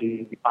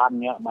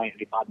lipannya mai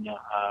lipannya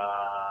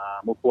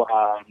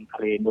mupuhan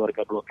hari Indo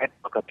ke blok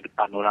bakal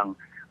depan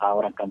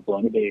orang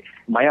kampung ni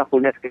maya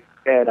punya ke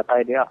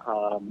datai dia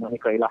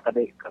mereka ilah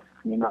tadi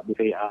minat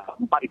bisa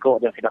 4 ekor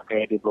dia sudah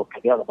ke di blok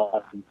dia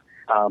lepas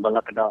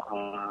bala kena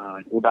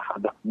udah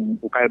ada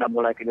bukai udah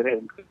mulai ke diri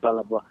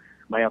bala buah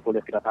maya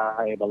punya kita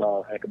datai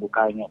bala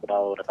kebukainya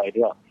pada datai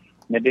dia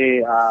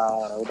jadi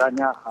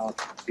udahnya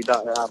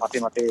tidak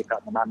mati-mati kat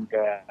menan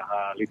ke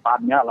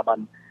lipannya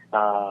laban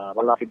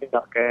bala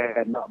tidak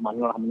ke nak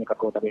manulah menikah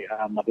ko tadi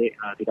mati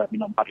tidak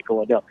minum 4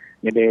 ekor aja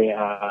jadi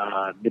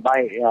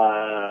dibaik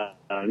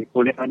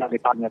kulit anak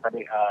lipannya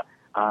tadi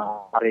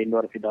hari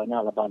luar sidanya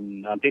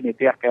laban nanti ni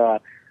tiap ke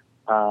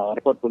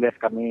report polis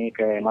kami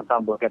ke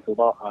Mantang Bukit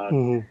Subah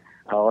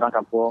orang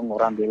kampung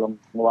orang di Long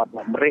Wat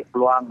beri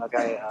peluang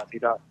kayak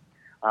tidak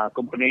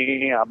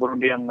company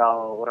Burundi yang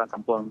orang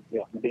kampung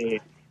ya jadi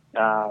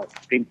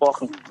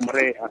timpok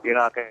mereka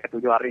kira ke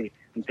 7 hari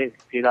nanti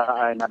tidak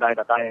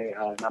nadai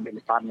ngambil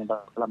lipan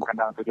dalam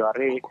kandang 7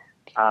 hari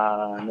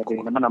jadi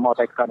mana mau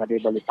teksa jadi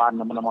balipan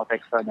mana mau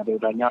teksa jadi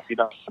udahnya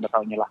tidak ada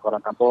tahunya lah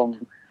orang kampung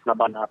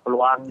laban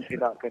peluang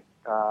tidak ke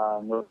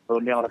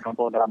ngurunding orang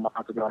kampung dalam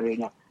masa 7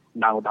 harinya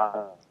nah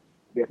udah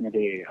biasanya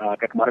di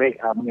ke kemarin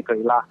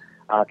mengikilah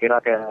kira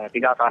ke 3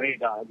 hari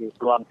dah di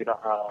peluang tidak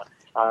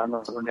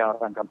ngurunding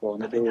orang kampung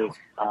jadi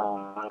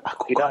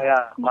tidak ya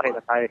kemarin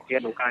saya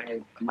kian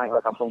bukan mai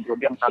orang kampung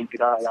berunding kan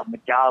tidak yang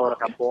menjauh orang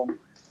kampung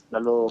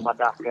lalu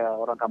madah ke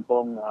orang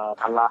kampung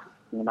kalah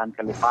mengenan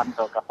kelipan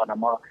atau apa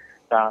nama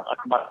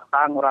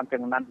tang orang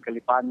kengenan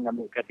kelipan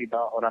ngambil ke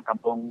tidak orang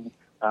kampung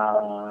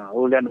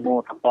ulian mu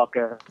tanpa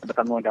ke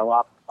bertanggung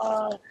jawab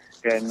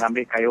ke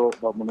ngambil kayu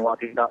buat menua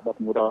tidak buat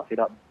muda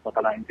tidak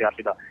bakalah intiar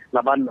tidak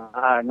laban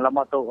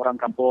ngelama tu orang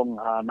kampung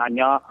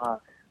nanya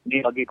ni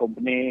bagi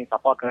company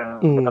siapa ke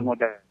bertanggung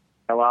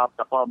jawab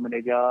siapa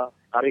manager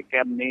hari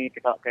camp ni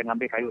kita ke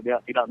ngambil kayu dia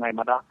tidak ngai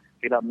madah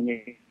tidak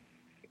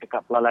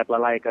dekat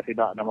pelalai-pelalai ke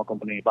tidak nama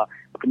company pak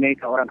kini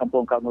ke orang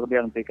kampung ke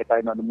ngurbiang ti kita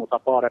nak nemu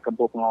siapa orang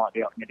kampung pengawak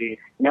dia jadi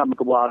nya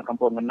kebuah orang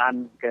kampung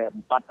ngenan ke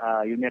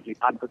 4 unit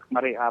lipan ke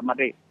kemari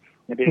mari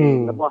jadi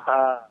lepas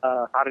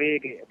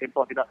hari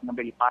tempoh tidak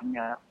ngambil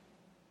lipannya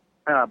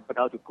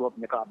bedau cukup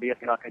nyeka habis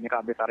kira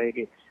habis hari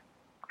ke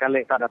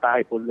kali tak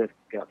datai polis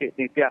ke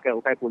tiap ke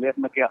ukai polis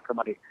mekia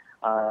kemari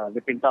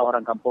dipinta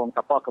orang kampung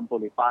siapa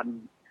kampung lipan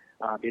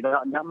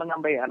tidak nak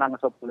mengambil anak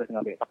ngasuh polis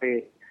ngambil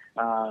tapi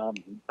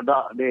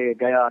pedak di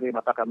gaya di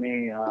mata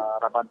kami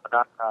Raban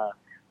pedak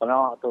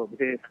pengawak tu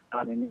bisa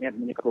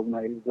ini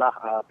kerumah ilah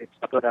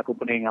satu ada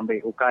company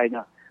ngambil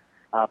ukainya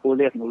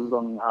polis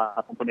nulung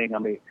company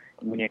ngambil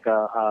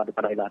menyeka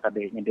daripada ilah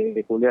tadi jadi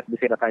polis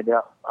bisa datai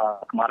dia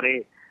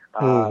kemari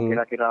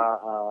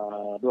kira-kira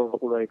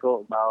 20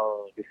 ekor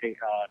mau bisa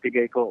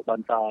 3 ekor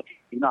bangsa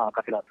Cina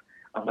kasilat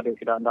jadi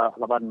tidak ada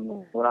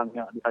laban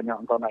orangnya ditanya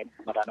engkau naik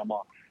pada nama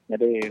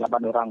jadi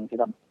 8 orang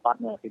tidak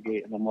empatnya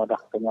segi memudah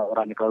punya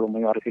orang yang kalau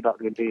menjual tidak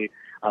ganti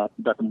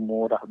sudah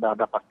semua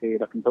dah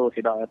pasti dah tentu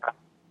tidak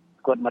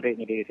takut mari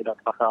jadi tidak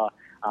terpaksa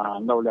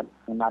nol dan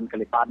nan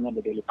kelipannya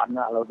jadi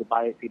lipannya kalau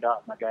dibaik tidak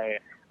sebagai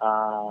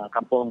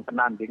kampung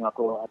penan di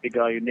ngaku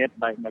 3 unit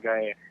baik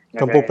sebagai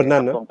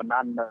kampung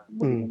penan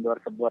mundur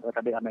sebuah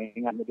tadi anda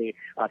ingat jadi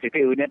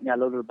siti unitnya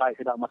lalu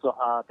baik tidak masuk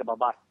ke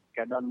babas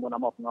keadaan mau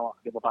nama pengawak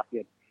di babas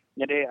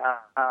Jadi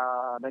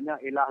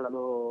adanya ilah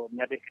lalu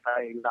menjadi kita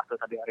ilah tu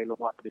tadi hari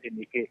luar di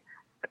sini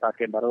kita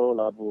ken baru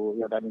lalu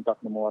ya dan minta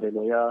semua hari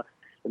ya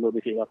lalu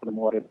di sini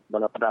semua hari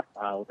bala pedas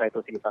utai itu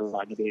kita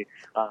lah. Jadi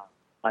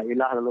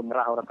ilah lalu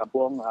ngerah orang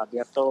kampung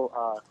dia tu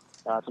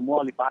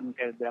semua lipan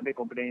ke diambil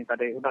company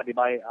tadi udah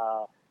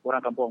dibayar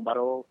orang kampung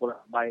baru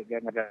baik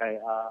ngagai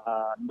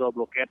dua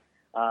bloket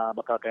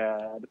bakal ke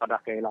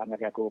daripada kehilangan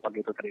aku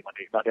pagi itu tadi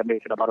dia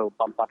ambil sudah baru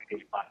pampak ke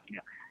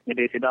lipannya.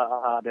 Jadi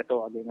sudah dia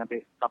tu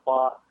nanti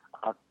siapa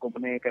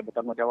company ke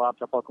bertanggung jawab,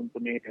 siapa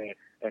company ke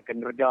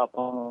kerja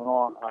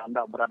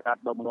anda berada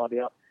di bawah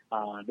dia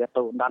dia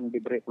tu dan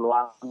diberi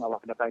peluang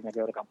awak datang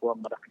ngagai orang kampung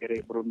pada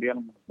kiri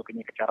berunding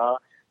begini cara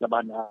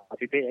leban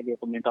titik lagi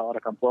pemerintah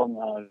orang kampung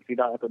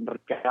tidak itu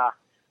nerjah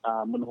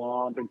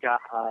menuan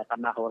rencah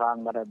tanah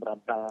orang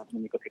berada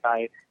mengikut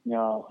kita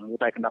nya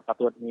utai kena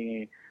patut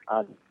ni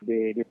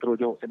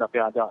diterujuk sedap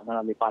ada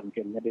lipan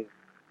kin. Jadi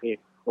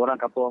orang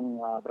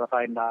kampung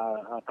berasain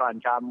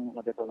terancam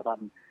ada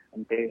tuan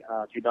nanti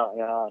tidak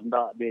ya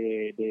ndak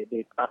di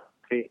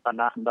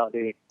tanah ndak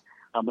di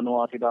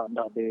benua tidak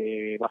ndak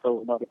di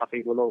masuk ndak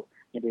dipasai dulu.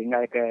 Jadi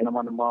ngai ke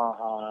nama-nama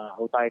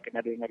utai kena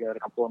di ngai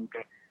orang kampung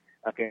ke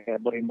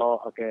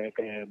berimbau ke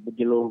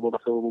berjelu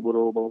basuh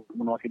buburu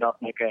benua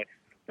tidak ngai ke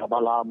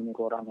bala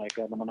menyuruh orang naik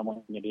ke nama-nama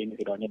jadi ini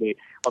tidak. Jadi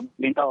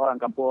minta orang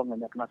kampung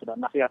kena sudah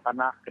nasihat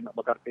tanah kena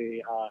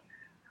berarti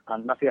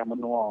nasihat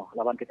menua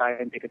lawan kita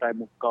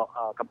muka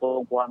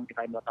kampung puang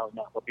kita tidak tahu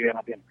nak kopi yang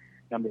apa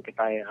yang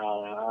kita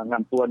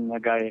ngantuan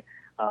ngagai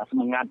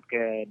semangat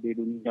ke di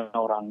dunia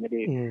orang.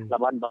 Jadi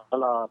lawan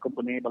bala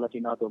company bala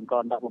Cina tu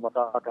kan tak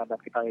membaca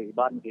adat kita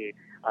iban di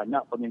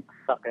nak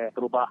peminta ke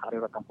terubah hari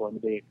orang kampung.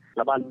 Jadi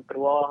lawan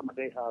keluar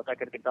nanti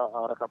kita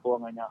orang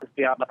kampung hanya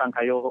setiap batang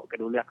kayu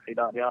keduliak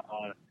tidak dia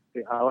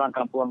orang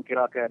kampung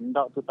kira ke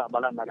ndak tu tak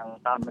balan dagang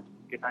tam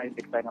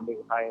kita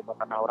ngambil utai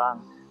batang orang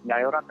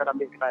nyai orang kan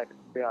ambil kita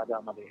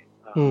ada mali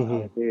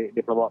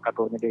di pelawak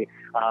kaku. Jadi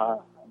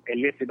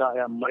elit tidak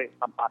yang mereka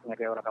tempatnya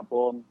ke orang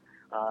kampung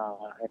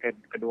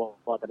kedua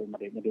tadi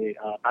mari. Jadi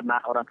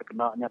tanah orang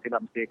kekenanya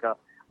tidak mesti ke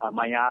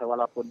mayar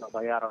walaupun tak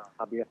bayar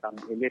habis sang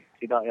elit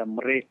tidak yang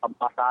mereka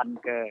tempasan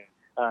ke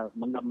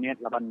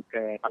mengamit laban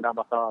ke tanda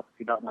bahasa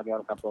tidak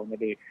ngagai orang kampung.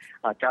 Jadi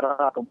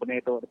cara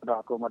company itu daripada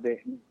aku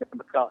made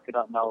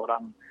tidak mau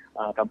orang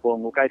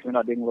kampung bukai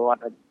sebenarnya di luar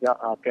aja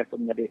kes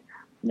menjadi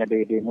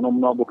di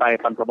menumno bukai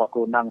pan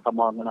kebaku nang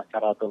sama nak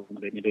cara tu.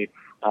 Jadi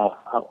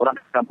orang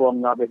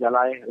kampung ngabe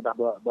jalai sudah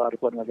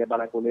berikut ngagai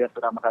balai kuliah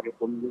sudah makari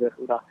kuliah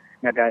sudah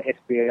ngagai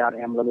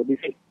SPRM lalu di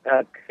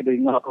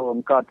kedinga ko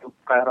engkau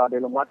kaya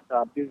di luar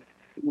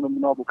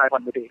menumno bukai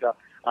pan bedi ka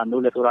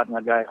nulis surat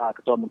ngagai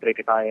ketua menteri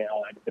kita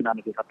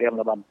dengan di KPM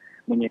laban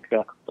menyik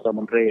ketua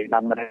menteri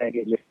dan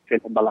mereka list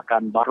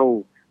pembalakan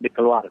baru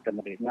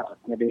dikeluarkan.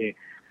 Jadi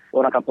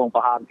orang kampung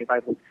paham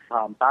kita itu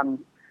paham tang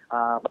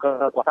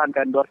kekuasaan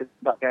kan dua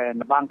tidak ke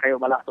nebang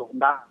kayu balas tu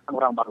undang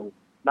orang baru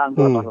dan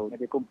baru.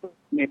 Jadi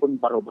ini pun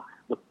baru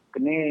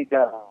kini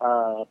ke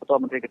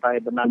ketua menteri kita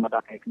benar mada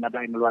ke kena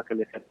dah keluar ke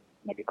list.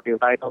 Jadi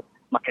kita itu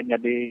makin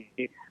jadi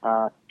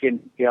kin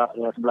dia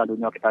sebelah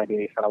dunia kita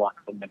di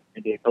Sarawak.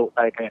 Jadi itu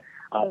saya ke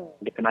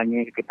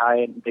dikenangi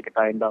kita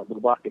tidak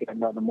berubah kita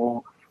tidak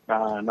nemu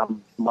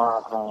nama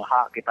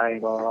hak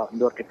kita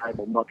mundur kita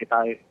bomba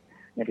kita.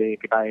 Jadi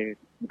kita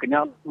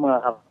mungkinnya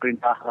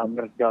perintah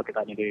kerja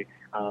kita jadi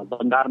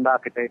bandar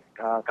kita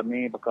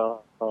kami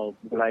bakal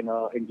mulai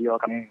NGO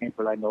kami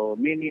mulai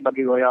mini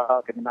bagi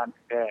goya kenan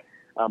ke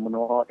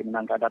menua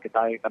dengan kada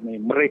kita kami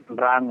merik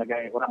terang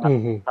lagi orang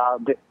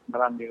sabit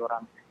terang di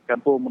orang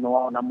kampung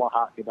menua nama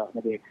hak tidak.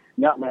 Jadi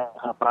nyak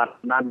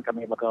peranan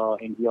kami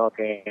bakal NGO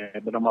ke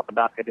bernama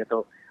pedas ke dia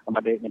tu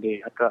amadek.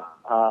 Jadi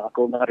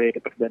aku ngari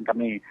presiden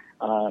kami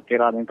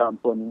kira minta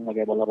ampun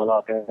lagi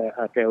bola-bola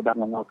ke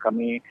udang ngau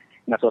kami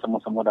ngasuh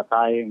semua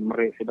datai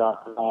merik sudah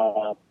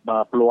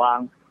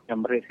peluang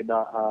yang merik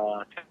sudah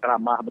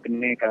ceramah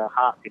begini ke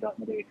hak tidak.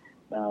 Jadi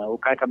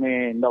ukai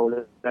kami tidak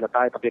boleh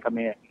datai tapi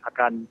kami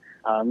akan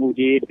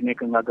nguji begini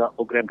ke ngagak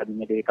program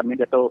kami. Jadi kami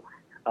dia tu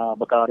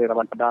bakal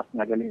rawan pedas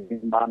ngagai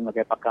limbang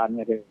ngagai pakan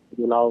ngagai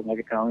julau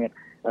ngagai kawin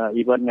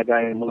even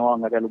ngagai menua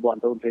ngagai lubuan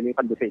tu jadi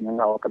kan bisa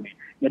ngau kami.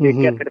 Jadi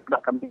kiat ke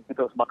dekat kami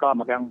itu bakal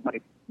magang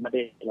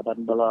mari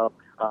laban bala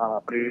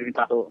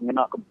perintah tu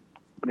ngena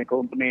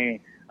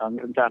company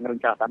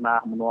ngerencah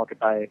tanah menua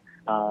kita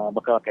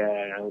bakal ke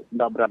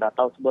ndak berada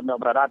tahu sebut ndak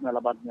berada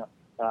ngalabannya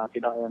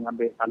tidak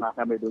ngambil tanah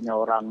ngambil dunia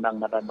orang dan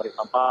ada beri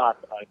tempat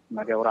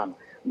ngagai orang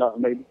ndak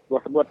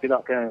sebut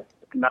tidak ke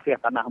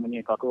nasihat tanah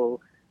menyik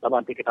aku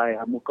laban kita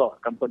muka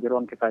kampung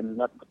jeron kita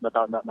ndak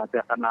ndak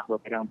nasihat tanah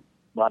berpegang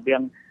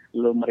badiang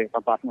lu meri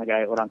tempat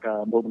ngagai orang ke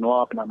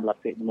benua kena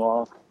melasik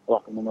benua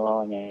waktu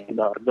benua nya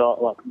tidak erdo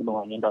waktu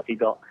benua nya ndak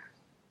tidak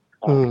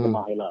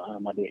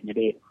kemahilah made.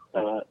 Jadi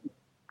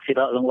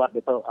tidak lengwat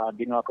itu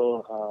dino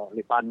aku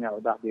lipannya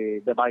udah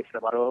di device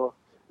baru.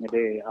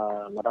 Jadi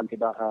ladan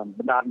tidak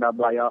benar dah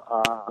belaya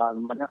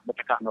banyak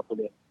bercakap nak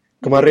boleh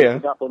kemarin ya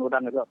tidak pun udah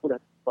sudah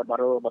buat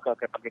baru bakal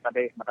ke pagi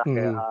tadi mata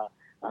ke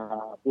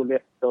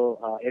polis tu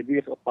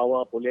abuse of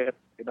power, polis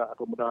tidak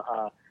aku mudah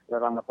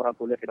orang laporan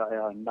polis tidak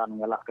dan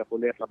mengelak ke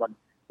polis, laban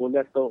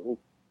polis tu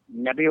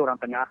menjadi orang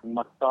tengah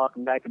masa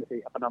kendai kena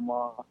apa nama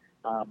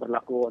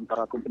berlaku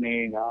antara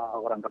company dengan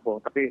orang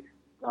kampung. Tapi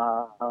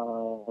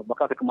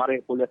bakal ke kemari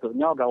polis tu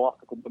nyo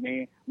gawak ke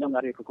company, nyo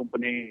ngari ke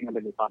company yang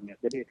depannya.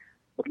 Jadi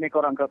begini ke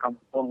orang ke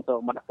kampung tu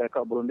madak ke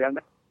berundang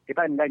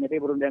kita enggak jadi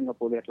berundang ke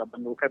polis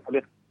laban bukan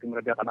polis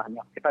kerja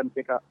tanahnya. Kita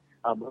mesti ke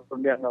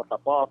berundang ke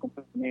siapa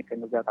company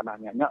kerja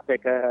tanahnya. Nyak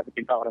ke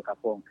cinta orang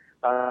kampung.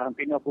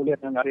 Nantinya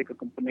polis yang ngari ke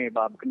company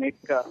begini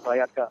ke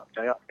rakyat ke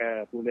percaya ke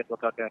polis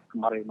bakal ke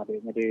kemari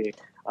jadi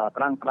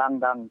terang-terang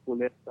dan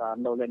polis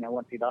ndole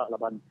nyawan tidak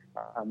laban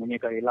munyi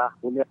ke ilah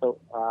polis tu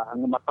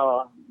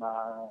ngemata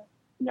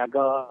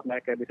nyaga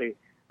mereka bisa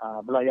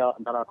belayar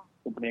antara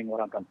company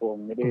dengan orang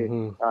kampung. Jadi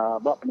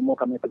bak penemu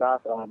kami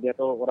tegas dia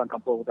tu orang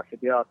kampung sudah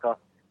sedia ke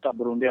tak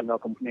berunding dengan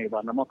company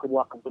nama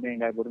kebuah company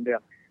dengan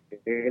berunding.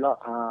 Ialah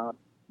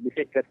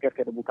bisa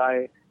ket-ket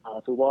bukai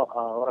subuh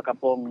orang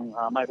kampung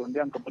mai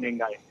berunding company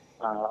dengan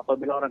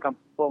apabila orang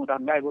kampung dah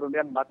ngai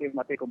berunding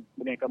mati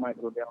company ke mai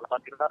berunding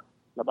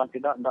lepas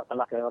tidak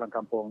telah ke orang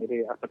kampung.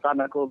 Jadi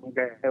pesan aku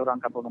ke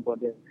orang kampung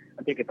dia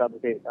nanti kita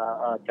bisa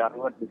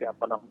carut bisa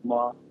apa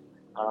nama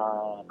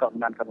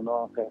kemenangan karena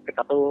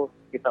kita tu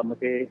kita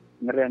mesti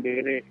ngerian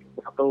diri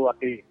satu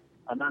hati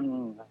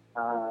anang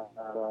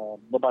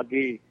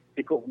berbagi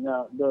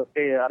ikutnya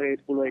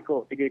hari 10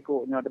 ekor 3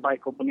 ekornya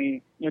baik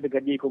company nya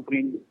gaji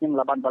company yang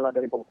laban bala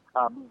dari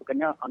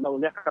bukannya anda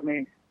lihat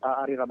kami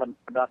hari laban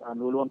pedas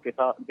luluan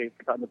kita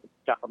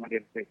pecah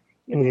pengadir.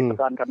 Jadi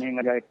pesan kami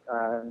ngajak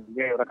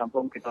orang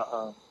kampung kita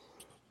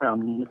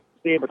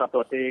mesti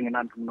bersatu hati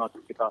dengan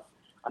komunitas kita.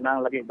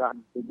 Anang lagi dah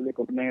dibeli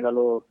company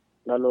lalu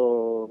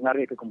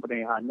ngari ke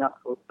company hanya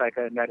saya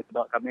ke ngari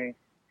sedok kami.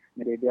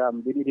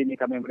 Jadi ini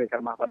kami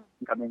memberikan manfaat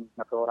kami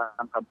ke orang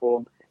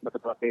kampung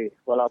betul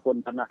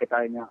walaupun tanah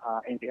kita nya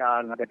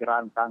NCR ada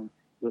gerakan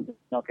untuk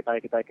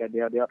kita ke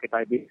dia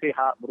kita bisa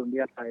hak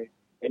berundian saya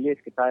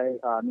elis kita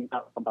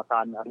minta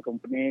kesempatan dari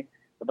company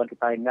sebab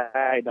kita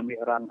ngai demi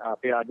orang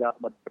aja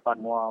berdepan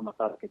semua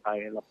masalah kita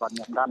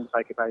lepasnya dan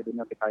saya kita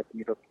dunia kita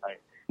pemilik kita.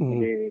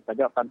 Jadi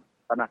saja kan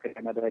tanah kita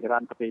ada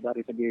gerakan tapi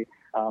dari segi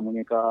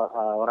menyika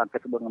orang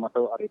tersebut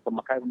masuk hari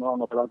pemakai semua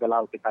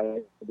galau kita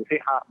bisa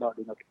hak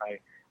dunia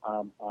kita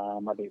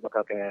madi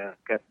bakal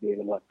ke di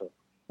luar tu.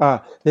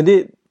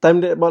 Jadi time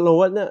dia buat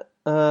lowatnya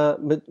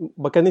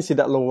bakal ni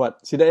sidak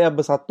lowat. Sidak ya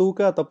bersatu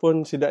ke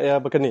ataupun sidak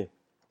ya bakal ni?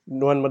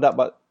 Nuan medak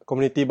bak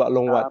community bak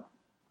lowat.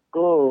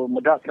 Ko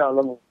medak sidak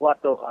lowat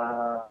tu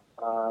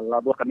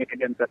labuh kami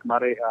kejadian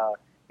kemarin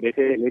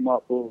biasa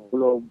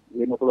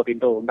 50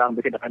 pintu undang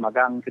biasa dah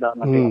magang tidak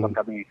ngasih abang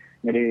kami.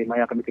 Jadi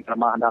maya kami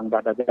ceramah andang dah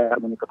ajar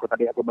menikah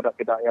tadi aku medak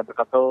tidak ya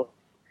berkata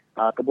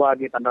kebuah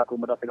di tanda aku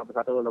medak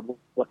 31 lebu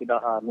tidak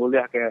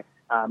mulia ke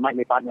mai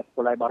lipatnya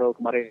sekolah baru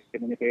kemarin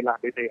ini kelah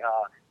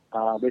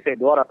biasa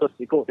 200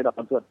 ikut tidak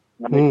pensut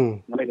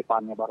ngambil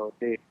lipatnya baru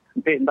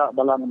nanti ndak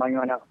balang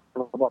mainnya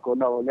kebuah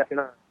kono lihat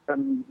sila kan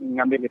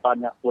ngambil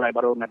lipatnya sekolah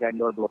baru ngajain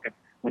dua ke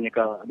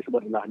menyika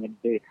disebut ilahnya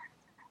jadi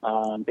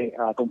nanti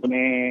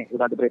company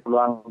sudah diberi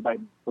peluang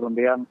baik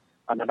perundian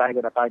ada dah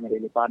datanya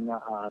di lipatnya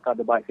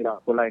kada baik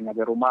tidak mulai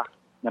ngajar rumah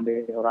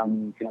nanti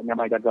orang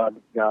nyamai jaga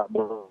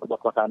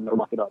berkuasaan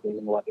rumah tidak di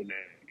luar ini.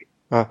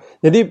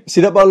 Jadi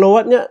sidak pak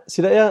lowatnya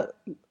sidak ya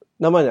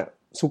namanya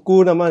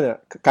suku namanya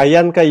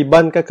Kayan kah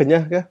Iban kah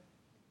Kenyah kah?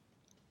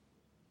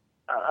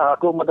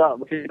 Aku muda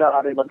tidak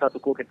ada bangsa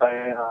suku kita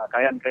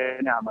Kayan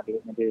Kenyah madi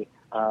jadi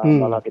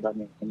malah tidak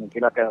ni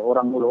kita ke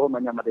orang mulu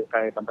menyamadi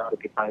kai bangsa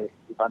kita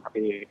Iban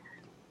tapi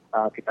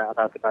kita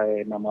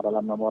nama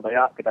dalam nama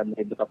daya kita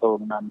menjadi satu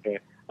dengan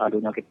ke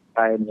dunia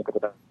kita ini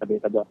kita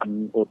tadi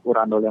tajakan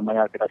ukuran dole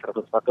maya kita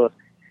 100%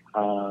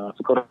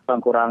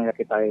 kurang ya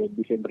kita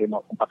bisa beri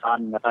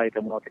kesempatan ngatai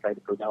temu kita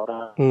di dunia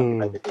orang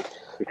kita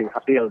bisa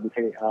hasil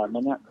bisa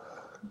namanya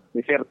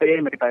bisa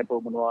RT kita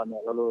itu menuanya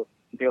lalu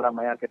nanti orang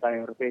maya kita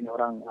RT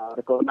orang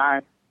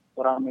recognize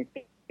orang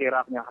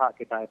mikirnya hak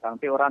kita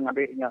nanti orang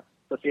ngambilnya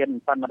sosial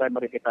pan ada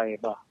beri kita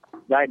bah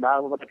jai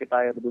dah buat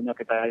kita di dunia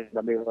kita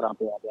lebih orang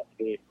tua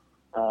jadi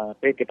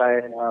kita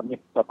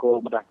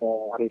aku mudah ke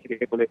hari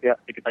sedikit boleh ya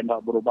kita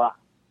tidak berubah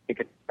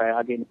kita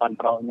agin pan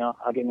peraunya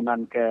agin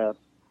menan ke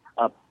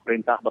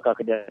perintah bakal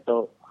kerja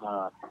itu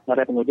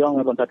ada pengunjung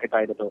kontak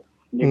kita itu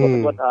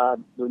ini buat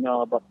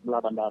dunia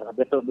belah bandar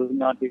betul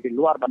dunia di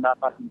luar bandar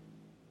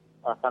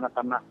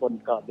tanah-tanah pun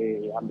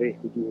diambil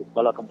di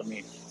bala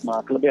company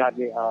lebih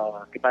lagi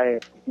kita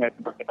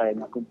tempat kita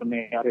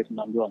company harus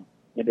menjual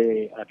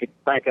jadi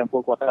kita yang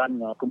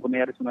kekuatan company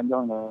harus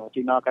menjual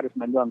Cina harus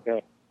menjual ke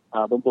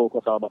bumbu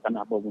kuasa bahkan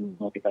apa pun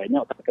kita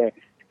nya pakai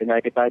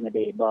dengan kita nya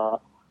di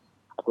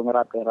aku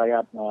ngerat ke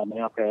rakyat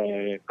nanya ke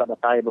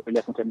kadatai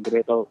berpilih macam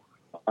greto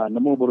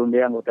nemu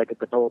berundang utai ke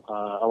ketua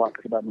awak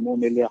sudah nemu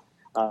milia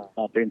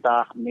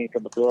perintah ni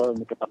kebetul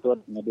ni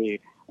kepatut jadi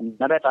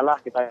nada salah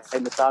kita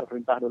besar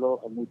perintah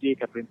dulu menguji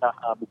ke perintah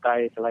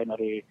bukai selain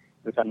dari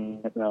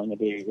urusan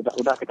jadi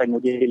udah kita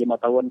nguji 5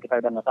 tahun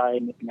kita udah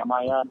ngatain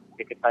penyamaian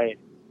kita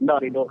Ndak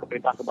rindu ke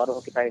perintah tu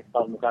baru kita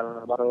tahu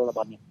bukan baru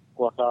lepas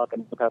kuasa ke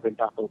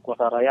perintah tu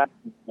kuasa rakyat.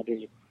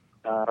 Jadi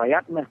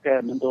rakyat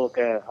mesti bentuk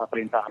ke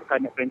perintah,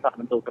 bukan perintah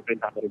bentuk ke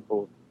perintah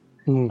berimpun.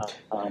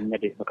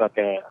 Jadi maka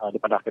ke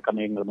daripada ke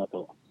kami yang lemah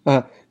tu.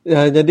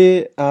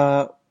 Jadi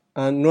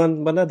Nuan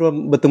mana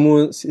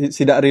bertemu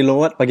sidak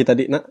rilowat pagi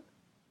tadi nak?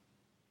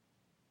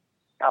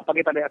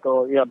 Pagi tadi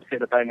aku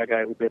bisa datang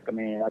ke UB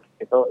kami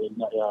itu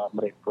ya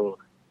mereka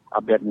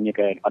update ni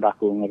kepada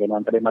aku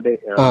dengan tadi made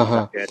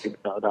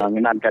kita dah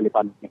nginan kali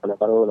pan kalau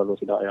baru lalu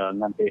sudah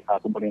nanti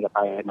kumpulin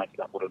data nak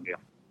tidak burun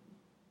dia.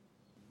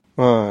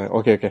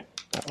 Okey.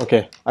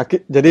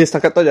 Jadi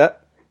setakat tu aja.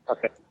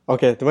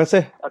 Okey, terima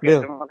kasih. Okey,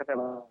 terima kasih.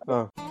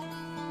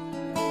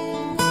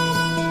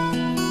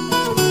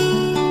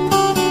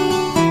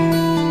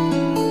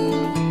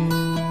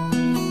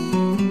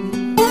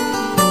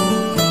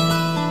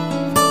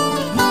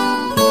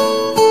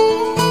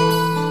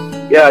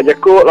 Ya,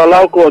 jaku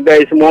lalau ko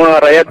guys semua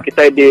rakyat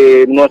kita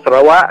di Menua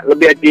Sarawak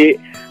lebih lagi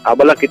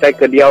bala kita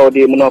ke diau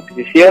di Menua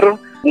Pesisir.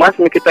 Mas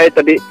kita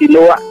tadi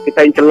tiluak,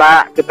 kita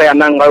celak, kita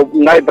anang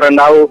ngai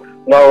berandau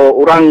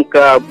ngau orang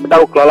ke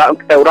bedau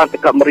kelalak kita orang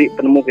tekak meri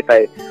penemu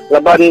kita.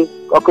 Laban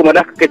aku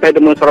madah kita di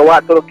Menua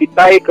Sarawak tu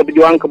kita ke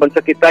berjuang ke bangsa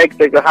kita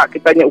hak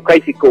kita nya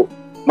ukai siku.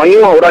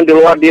 Mayu orang di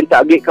luar dia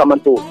tak agi ka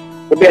mantu.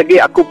 Lebih lagi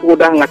aku pun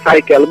dah ngasai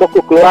ke lebih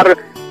aku keluar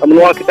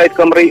menua kita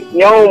ke meri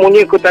nyau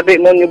munyi ku tadi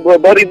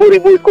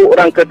beribu-ribu ku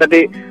orang ke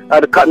tadi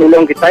dekat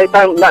nulung kita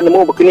tang nak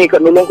nemu begini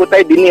kat nulung ku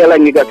tai dini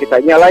lain juga kita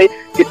nyalai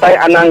kita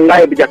anang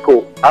nai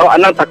berjaku.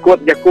 Anang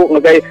takut jaku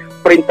ngagai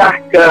perintah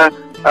ke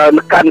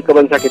nekan ke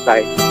bangsa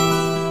kita.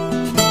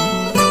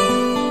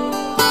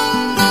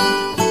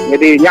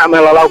 Jadi nyak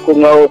melalau ku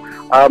ngau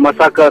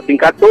masa ke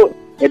tingkat tu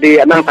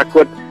jadi anang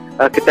takut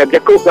kita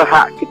berjaku ke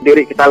hak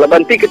diri kita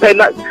lebanti kita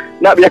nak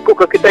berjaku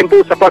ke kita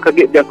impu siapa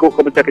kagik berjaku ke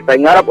bangsa kita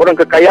ngarap orang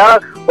kekaya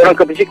orang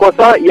ke besi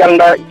kuasa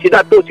yang dah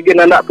tidak tu segi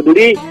nak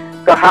peduli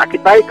ke hak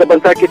kita ke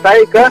bangsa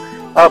kita ke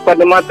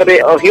pada materi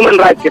human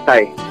right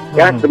kita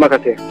ya. Terima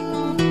kasih.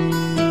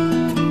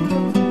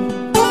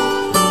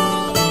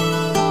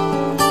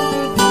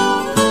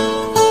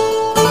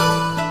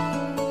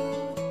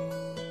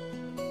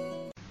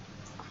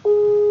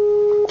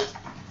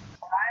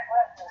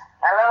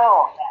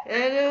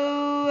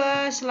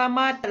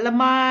 Selamat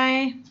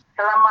lemai.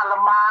 Selamat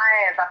lemai.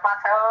 Siapa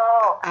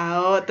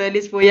tahu? Tu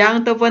Elis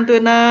Puyang tu pun tu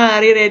na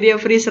hari Radio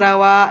Free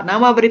Sarawak.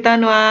 Nama berita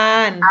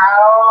Nuan.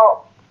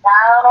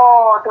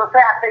 Tu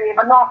saya hati.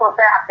 Benar tu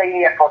saya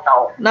hati aku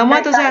tahu. Nama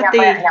tu saya hati.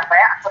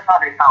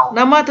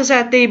 Nama tu saya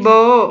hati,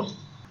 Bu.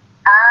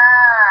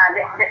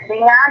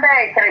 Dengar deh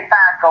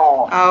cerita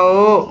aku.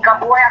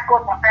 Kebuai aku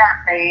sampai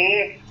hati.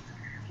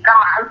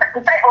 Kamu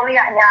kita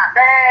uliahnya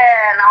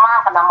deh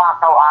nama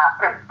tahu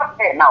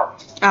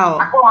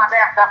aku ada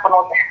yang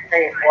penulis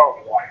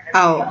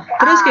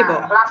terus kibo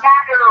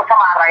lalu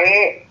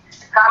kemarin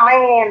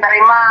kami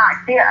terima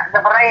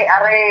diberi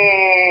hari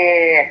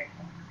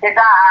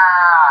kita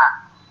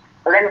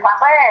lain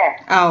sampai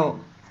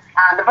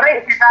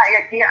diberi kita ya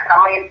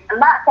kami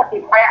nak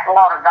setiap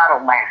keluarga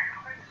rumah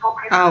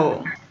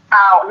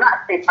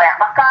nak tipe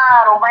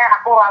maka rumah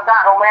aku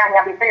agak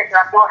rumahnya bisa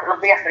 100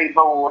 lebih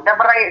ribu. Dah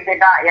beri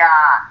tidak ya.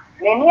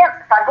 Ini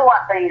sagu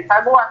hati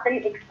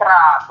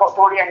ekstra kok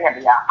tulisannya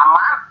dia.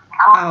 Amat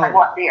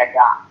sagu hati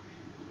aja.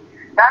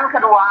 Dan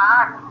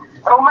kedua,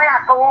 rumah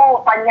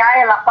aku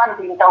panjai 8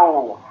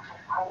 pintu.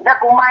 Dah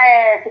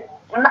kumai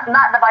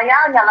nak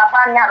bayarnya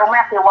 8-nya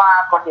rumah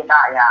sewa kok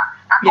tidak ya.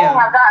 Aku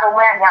ngagak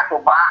rumahnya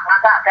coba,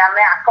 ngagak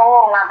kami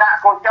aku, ngagak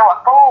kucau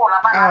aku,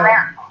 8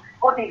 anak.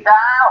 Aku 3,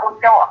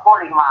 ucau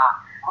aku 5.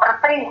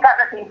 Berarti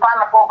tak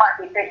simpan aku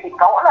buat titik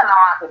kau lah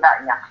nama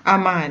tidaknya.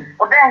 Aman.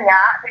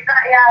 Udahnya,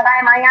 tidak yang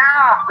gaya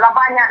maya.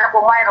 Labanya ada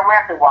kumai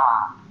rumah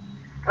tua.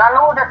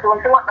 Lalu dah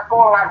tuntut aku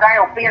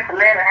ngagai upis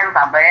lain yang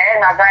tabe,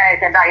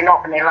 ngagai tidak ino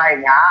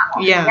penilainya.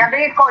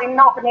 Jadi ko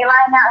ino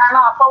penilainya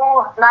ano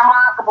aku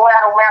nama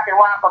kebuaya rumah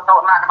tua aku tak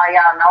nak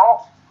bayar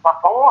no.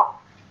 Aku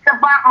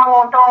sebab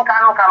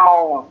menguntungkan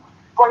kamu.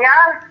 Ko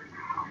ya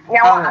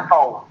nyawa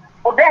aku.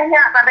 Udahnya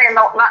tadi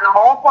nak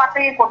mau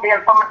kuati kutil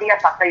pemedia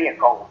sate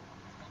aku.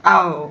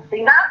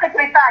 Tinggal ke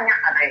ceritanya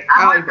ada.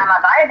 Amat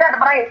anak saya dah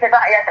beri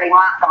tidak ya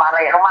terima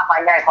kemarin rumah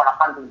panjang ko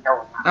 8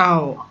 pintu.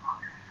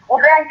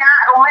 Udahnya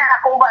rumah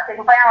aku buat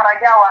simpang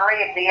Raja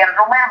Wali di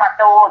rumah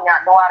batunya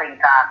 2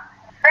 ringkat.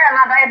 Saya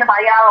anak saya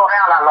bayar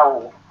orang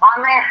lalu.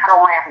 Mana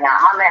rumahnya?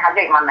 Mana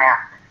hagi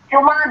mana?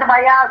 Cuma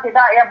dibayar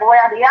tidak ya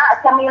buaya dia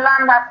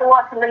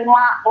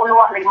 955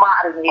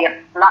 ringgit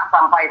nak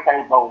sampai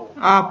 1,000.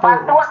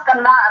 Patut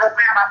kena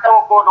rumah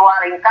batu ku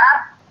 2 ringkat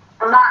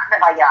nak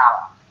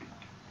dibayar.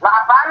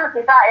 8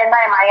 kita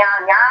enai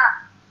mayanya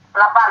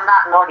 8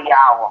 nak no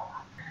diau.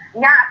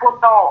 Nya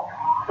kuto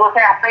tu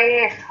saya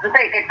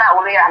nanti kita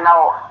uliah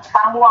no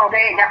sambung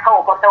deh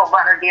jago kuto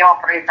radio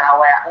Free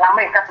Sarawak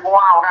ngambil ke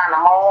semua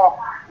orang mau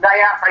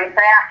gaya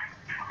perintah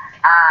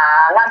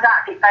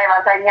ngagak kita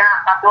rasanya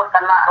patut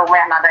kena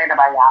rumah nadai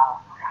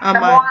bayar.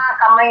 Semua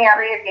kami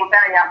hari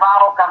tinggalnya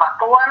bau ke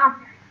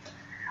batuan.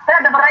 Saya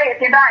diberi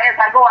tidak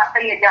sagu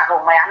hati aja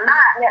rumah.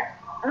 Nak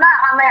nak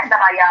ameh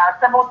dah bayar,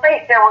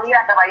 sebutik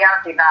kuliah dah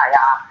bayar tidak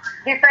ya.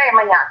 Bisa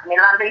menyak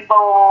 9,000,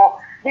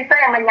 bisa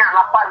menyak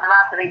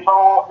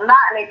 18,000,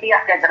 nak ni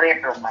tiap ke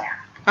grade rumah.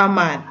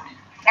 Aman.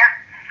 Ya,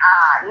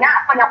 nyak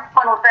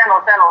penusen.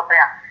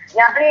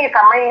 Jadi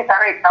kami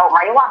cari tahu,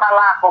 mayuah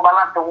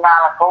bala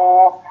tunggal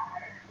aku,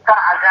 ke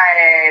agai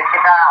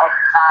tidak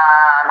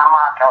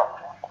nama tu.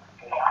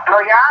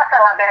 Loya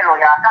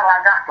kan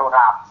agak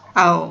suram.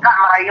 Kak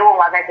merayu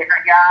ngagai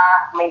tidak ya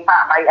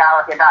minta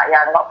bayar tidak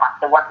ya enggak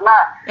patut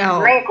lah.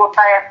 Ni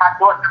kutai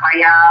patut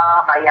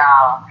bayar.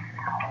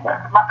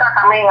 Maka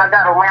kami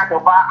ngagak rumah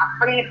coba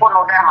api pun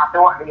udah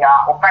masuk dia.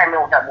 Upai mi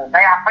udah mudah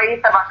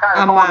api terbakar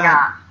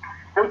semuanya.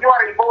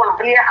 7,000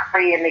 lebih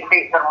api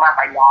nikik ke rumah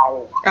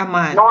bayar.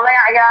 Aman.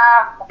 Nolak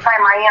ya upai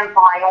main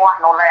pemayuah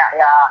nolak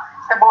ya.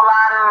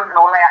 Sebulan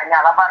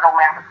nolaknya lepas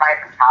rumah sampai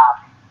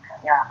tetap.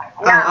 Ya,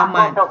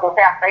 aman. Untuk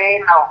saya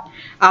tahu.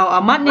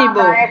 Aman ni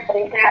Bu.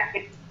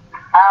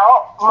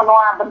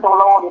 Menua betul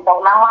di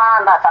tahu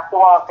nama nak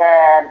satu ke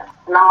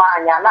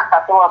namanya nak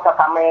satu ke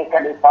kami ke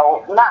di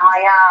tahu nak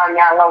maya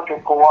yang ngau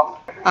cukup.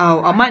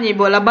 Aman ni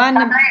Bu laban.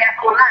 Tapi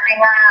aku nak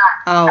dengar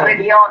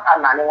radio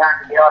tanah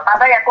dengar radio.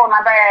 Tapi aku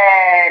nak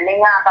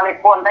dengar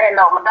telefon deh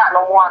nak mendak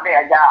nomor deh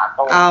aja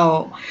tu.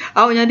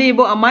 Jadi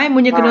Ibu amai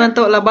munyi kenuan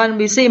tok laban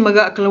bisi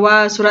megak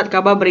keluar surat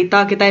khabar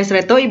berita kita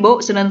sereto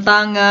Ibu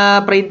senentang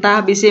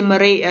perintah bisi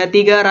meri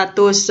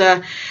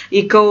 300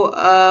 iko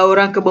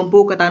orang ke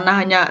Bempu ke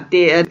tanah hanya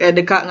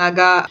dekat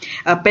ngaga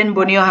Pen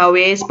Borneo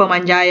Highway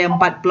pemanjai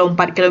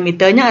 44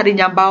 kilometernya hari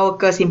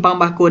Jambau ke Simpang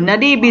Bakun.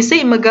 Jadi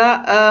bisi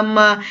megak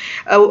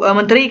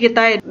Menteri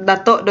kita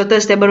Datuk Dr.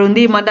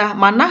 Steberundi madah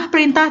manah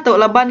perintah tok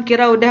laban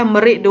kira udah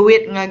meri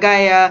duit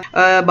ngagai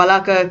bala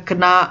ke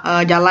kena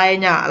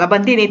jalainya.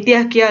 Laban ti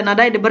nitiah kia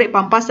nadai diberi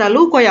pampas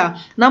lalu koya.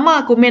 Nama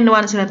aku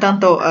menuan senetang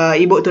tok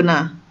Ibu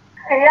Tuna.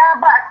 Ya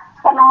bak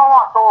penemu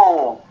tu.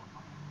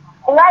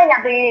 Ngainya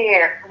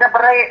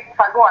diberi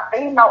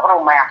saguati no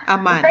rumah.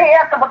 Aman.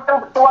 Saya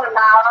betul-betul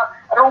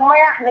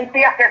rumah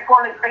nitiah ke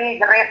kualiti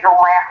grade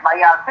rumah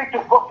bayar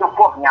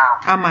secukup-cukupnya.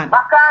 Aman.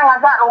 Maka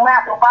ngagak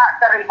rumah tu Pak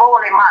 1,500.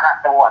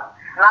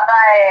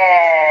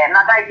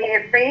 Nadai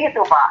GST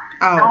tu Pak.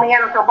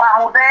 Semien tu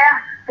Pak mudah,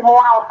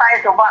 semua utai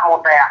tu Pak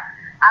mudah.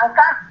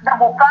 Angkat dah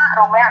buka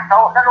rumah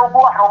tu, dah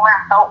lubuh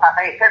rumah tu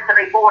kata ke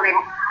 150,000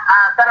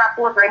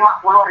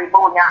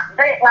 nya.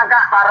 Dek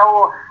ngagak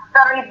baru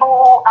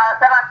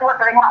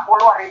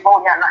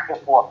 150,000 nya nak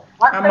cukup.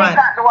 Mesti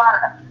kat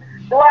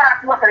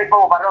 200,000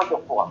 baru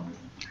cukup.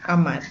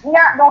 Aman.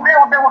 Nya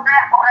udah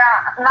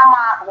orang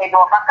nama ni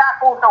do maka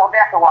aku tu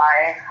udah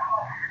tuai.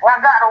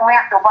 Ngagak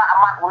rumah tu Pak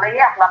amat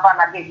kuliah laban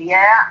lagi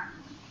dia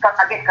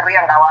lagi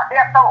keriang gawat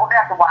dia tu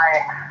udah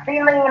tuai.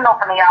 Sini no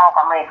peniau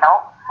kami tu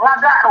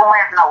ngagak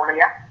rumah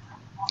kuliah.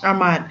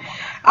 Aman.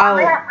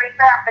 Dia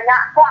berita tanya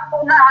kuat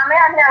tuna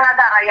anehnya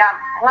ngagak rakyat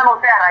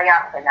nganusia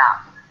rakyat tanya.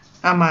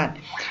 Aman.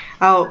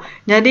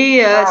 Jadi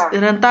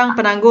rentang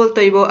penanggul tu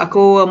Ibu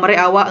aku meri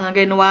awak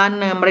ngagai nuan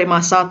meri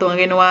masa tu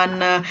ngagai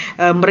nuan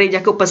meri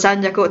jakuk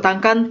pesan jakuk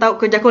tangkan tau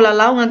ke jakuk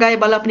lalau ngagai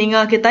bala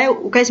peninga kita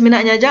ukai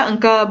seminatnya aja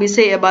engka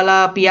bisik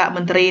bala pihak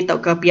menteri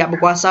tau ke pihak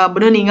berkuasa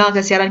benar ninga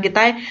ke siaran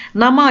kita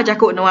nama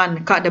jakuk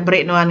nuan kak de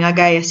break nuan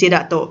ngagai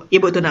sidak tu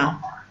Ibu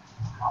Tuna.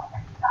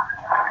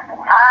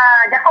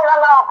 Jakuk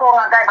lalau aku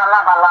ngagai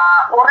bala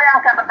orang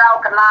ke bedau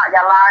kena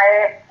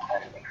jalai.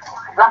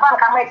 Lapan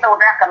kami tu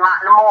dah kena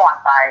nemu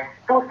asai.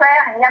 Tu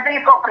saya nyadi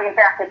ko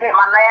perintah sikit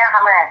mana ya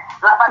kami.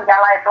 Lapan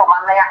jalan itu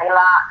mana ya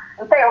hilang.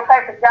 Nanti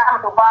usai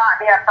sejam tu Pak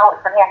dia tahu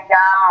setengah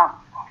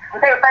jam.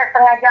 Nanti usai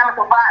setengah jam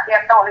tu Pak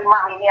dia tahu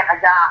 5 minit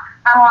aja.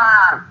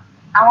 Aman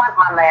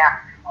mana ya.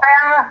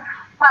 Saya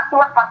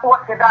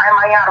patut kita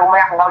emangnya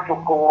rumah enggak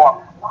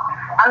cukup.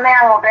 Ane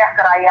yang udah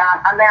kerayaan,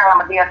 ane yang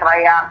media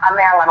kerayaan, ane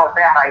yang udah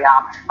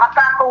kerayaan.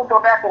 Maka aku tu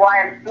dah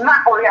tuain,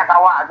 nak kuliah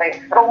tawa deh,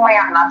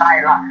 rumah nak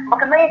tayla.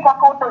 Maknanya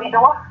aku tu itu,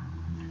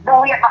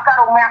 duit maka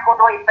rumah aku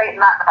tu itu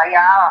nak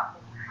bayar.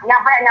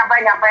 Nyampe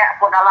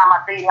aku dalam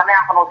mati, ane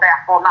yang penuh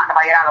aku nak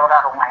bayar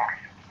orang rumah.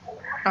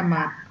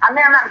 Aman. Ane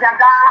yang nak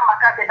jaga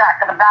maka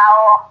tidak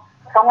kedau,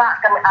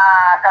 tungak ke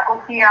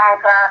kucing,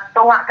 ke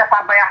tungak ke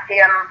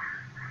sabayakin,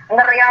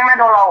 ngeriang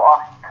medolo.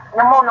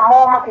 Nemu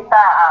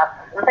kita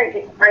nanti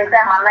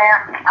perintah mana ya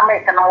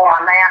ambil kenemu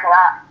mana ya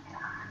enggak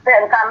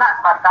saya nak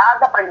baca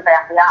ke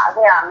perintah ya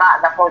ini anak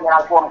dah punya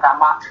hukum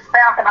kama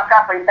saya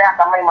sebagai perintah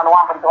kami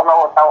menuang bentuk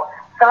lo tahu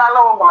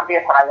selalu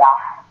kemudian seraya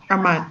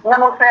aman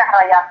nganu saya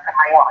raya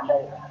kayo ada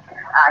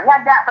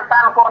nyajak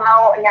pesan ko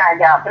nau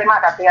nyaja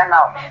terima kasih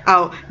nau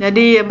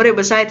jadi beri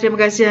besar terima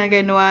kasih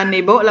ngai nuan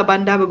Ibu la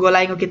banda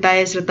begolai ngo kita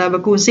serta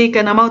berkongsi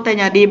ke nama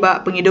tanya di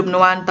bak penghidup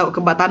nuan tau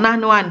ke tanah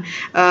nuan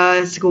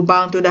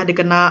sekubang tu dah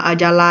dikena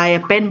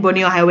jalai Pen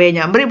Borneo Highway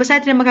nya beri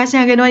besar terima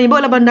kasih ngai nuan Ibu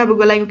la banda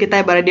begolai ngo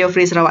kita Radio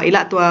Free Sarawak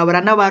ilak tua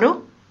beranda baru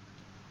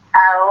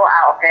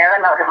okey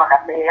terima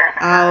kasih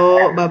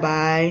bye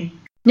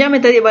bye. Nya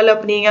minta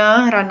bala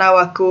peninga ranau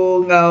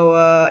aku ngau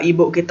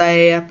ibu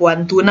kita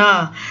Puan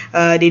Tuna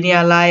di ni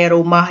alai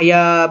rumah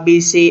ya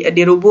bisi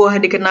dirubuh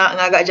dikena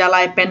ngagak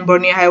jalai Pen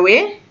Borneo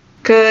Highway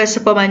ke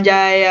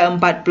sepemanjai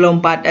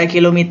 44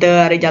 km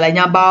dari Jalan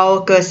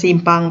Nyabau ke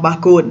Simpang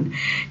Bakun.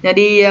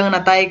 Jadi yang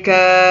natai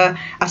ke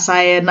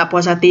asai nak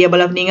puas hati ya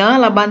bala peninga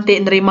laban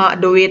tik nerima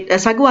duit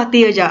sagu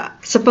hati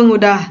aja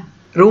sepengudah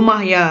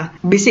rumah ya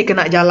bisik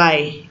kena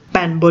jalai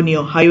Pan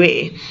Borneo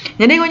Highway.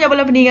 Jadi ngonya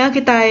bala peninga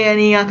kita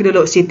ni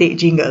dulu sitik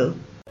jingle.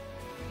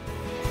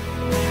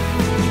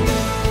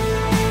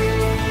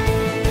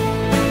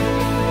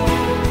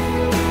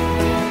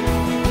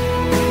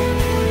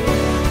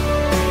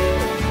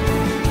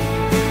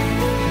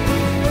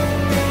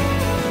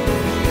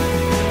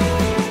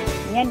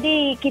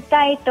 Jadi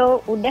kita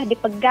itu udah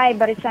dipegai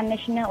Barisan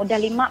Nasional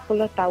udah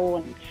 50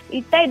 tahun.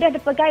 Kita udah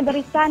dipegai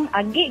barisan,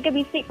 agik ke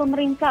bisik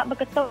pemerintah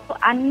berketuk,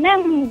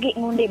 anam gik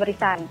ngundi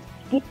barisan.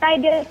 Kita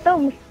dia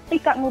tu mesti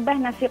kak ngubah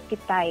nasib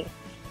kita.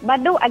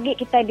 Badu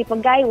agik kita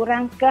dipegai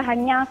orang ke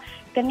hanya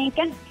kena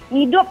kan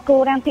hidup ke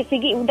orang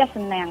sigi udah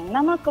senang.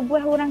 Nama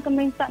kebuah orang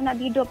pemerintah nak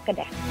hidup ke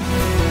dah.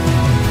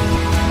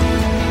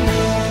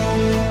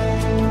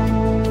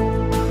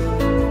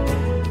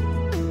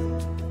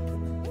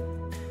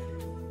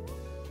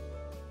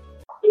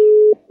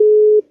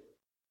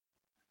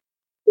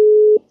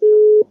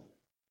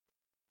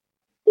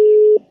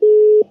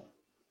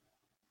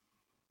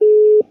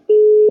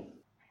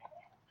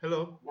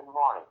 Hello. Good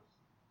morning.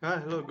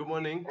 Hello, good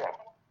morning.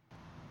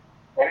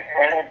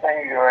 Anything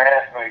you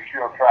ask me,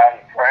 she'll try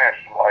to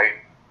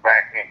translate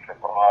back into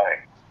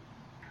Malay.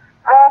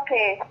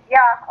 Okey.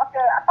 Ya,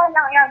 okey. Apa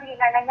yang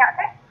dinanya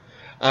teh?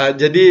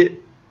 Jadi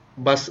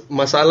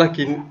masalah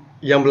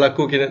yang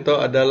berlaku kini tu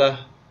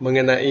adalah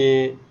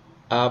mengenai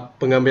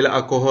pengambilan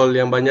alkohol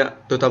yang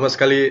banyak, terutama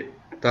sekali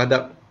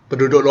terhadap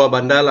penduduk luar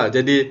bandar lah.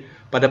 Jadi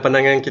pada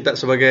pandangan kita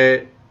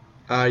sebagai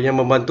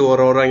yang membantu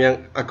orang-orang yang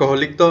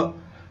alkoholik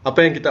tu,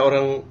 apa yang kita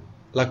orang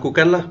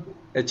lakukan lah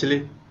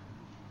actually.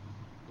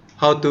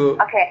 How to...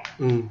 Okay.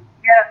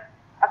 Yeah.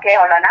 Okay,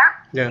 hold on.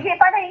 Yeah.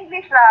 Pada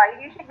English lah,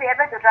 you should be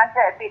able to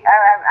translate a bit.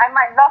 I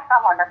might lost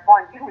some on the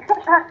point.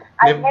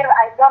 I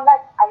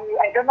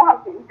don't know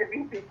how to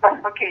interview people.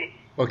 Okay.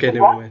 Okay,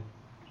 never mind.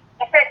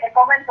 I said the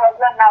common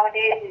problem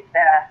nowadays is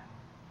the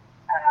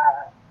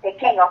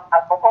taking of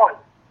alcohol.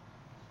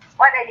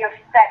 What are your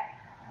steps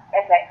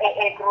as an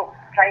AA group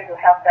trying to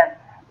help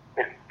them?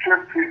 It's two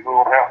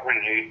people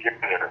helping each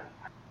other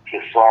to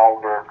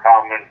solve their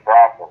common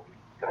problems,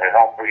 to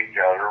help each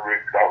other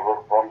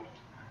recover from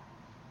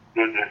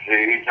the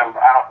disease of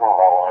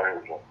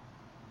alcoholism.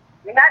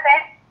 Dengar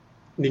tak?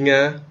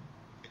 Dengar.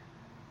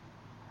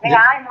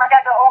 Macam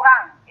ada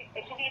orang.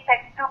 Actually, it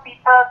takes two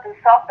people to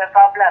solve the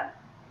problem.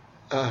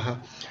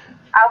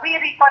 Are we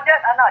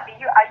recorded or not?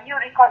 Are you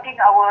recording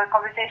our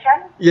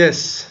conversation?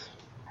 Yes,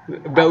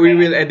 but we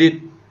will edit.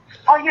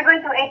 Oh, you're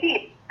going to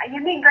edit? You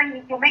mean going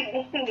to make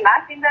this thing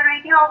last in the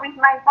radio with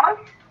my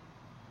voice?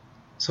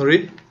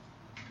 Sorry?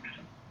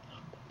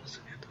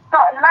 So,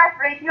 live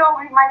radio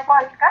with my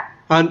voice, kah?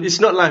 It's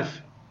not live.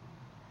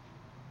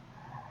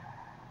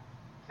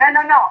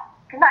 No.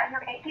 Kena you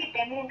edit,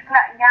 that means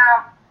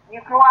kena you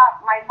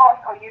keluar my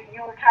voice or you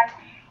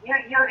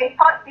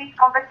record this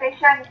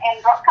conversation and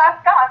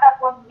broadcast kah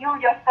ataupun you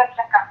yourself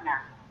cakap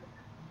na?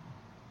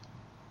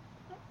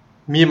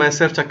 Me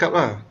myself cakap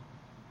lah.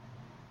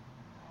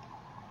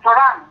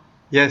 Sorang?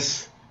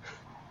 Yes.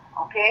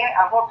 Okay,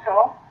 I hope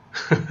so.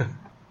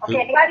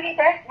 Okay, dengar lagi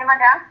teh, di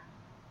mana?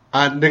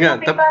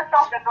 Dengar. People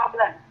solve the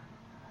problem.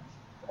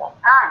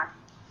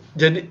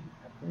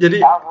 Jadi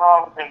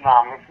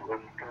Alcoholics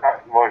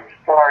was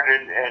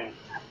started in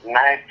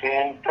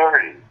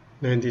 1930.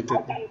 1930.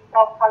 Okay, so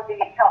how do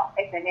you help?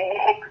 As an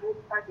AA group,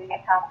 how do you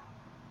help?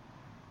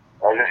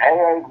 As an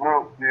AA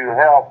group, you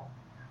help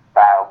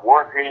by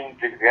working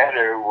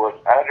together with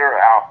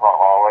other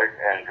alcoholics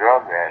and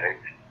drug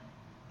addicts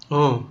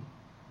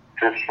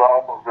to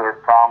solve their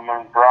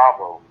common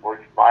problem, which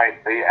might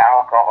be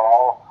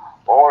alcohol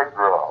or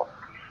drugs.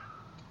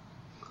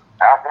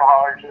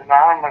 Alcoholics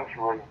Anonymous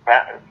was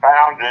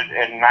founded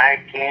in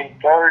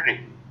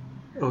 1930.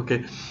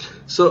 Okay,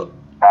 so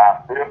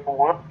by Bill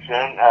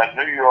Wilson, a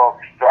New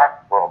York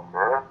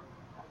stockbroker,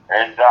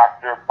 and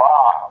Dr.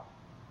 Bob,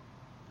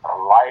 a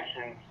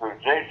licensed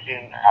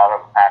physician out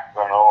of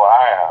Akron,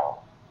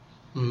 Ohio.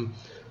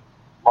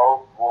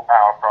 Both were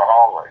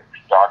alcoholics.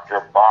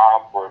 Dr.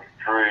 Bob was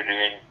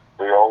treating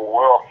Bill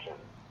Wilson.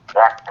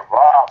 Dr.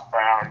 Bob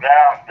found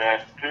out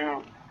that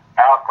two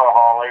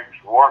alcoholics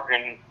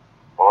working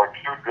or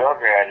two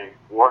drug addicts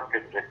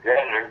working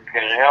together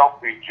can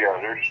help each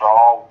other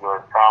solve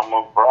their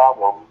common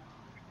problem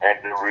and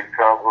to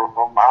recover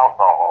from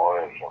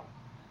alcoholism.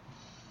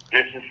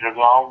 This is the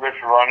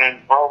longest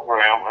running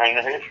program in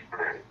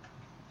history.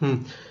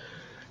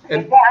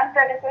 Did that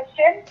answer the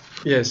question?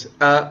 Yes.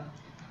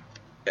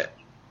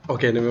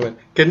 Okay, never mind.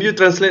 Can you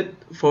translate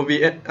for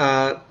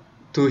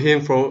to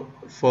him for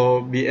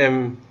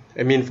BM?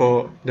 I mean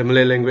for the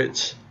Malay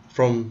language,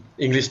 from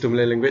English to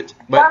Malay language.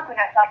 But I could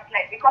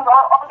translate because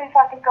all these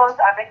articles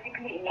are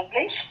basically in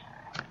English.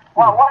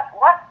 Well, what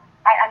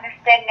I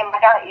understand yang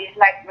macam is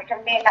like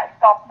macam ni nak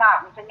stop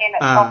nak, macam ni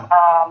nak stop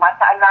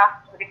masalah,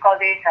 what do you call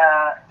this,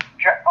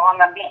 orang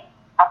ambil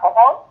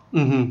alkohol.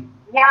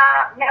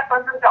 Nya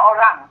perlu 2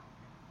 orang.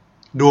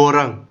 2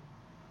 orang?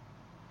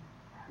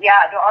 Ya,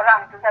 2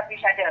 orang to serve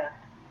each other.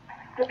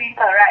 2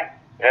 people, right?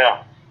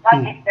 Yeah.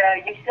 One is the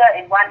user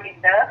and one is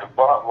the...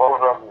 Both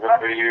of them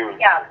can be used.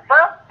 Ya,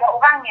 first 2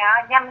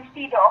 orangnya, nya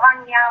mesti 2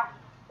 orangnya,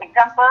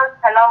 example,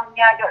 kalau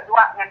nya 2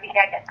 ngambil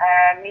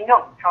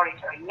minum,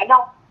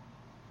 minum.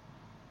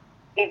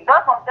 If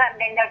both of them,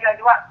 then nya 2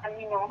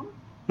 minum,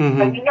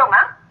 minum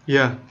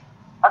Ya.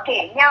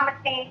 Okay, nya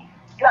mesti,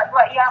 2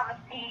 yang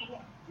mesti,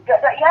 2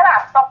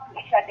 lah, talk to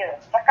each other,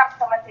 cakap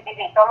sama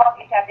sendiri, tolong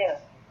each other.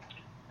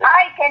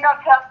 I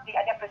cannot help the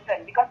other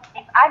person because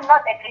if I'm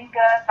not a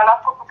drinker, kalau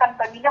aku bukan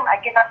peminum, I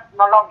cannot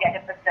nolong the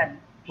other person.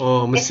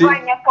 Oh, mesti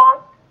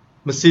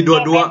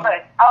dua-dua.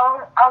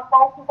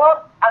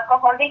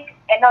 Alcoholic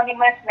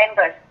Anonymous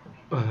members.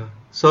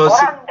 So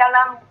orang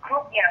dalam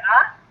grupnya,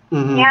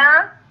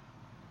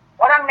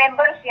 orang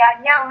members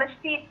yang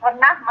mesti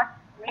pernah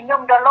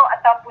minum dulu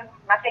ataupun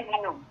masih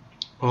minum.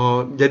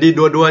 Oh, jadi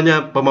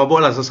dua-duanya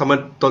pemabuk lah,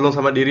 tolong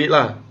sama diri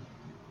lah.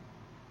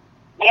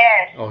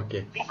 Yes.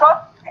 Okay.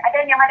 Because ada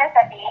yang mana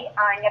tadi,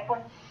 yang pun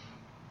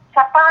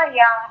siapa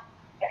yang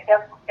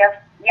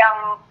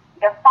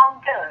the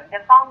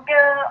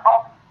founder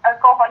of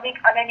Alcoholic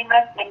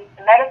Anonymous in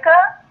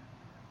America,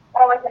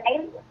 what was the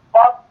name?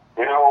 Bob.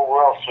 Bill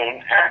Wilson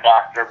and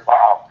Dr.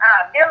 Bob.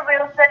 Bill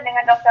Wilson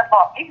dengan Dr.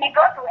 Bob. If you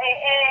go to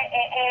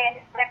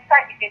AA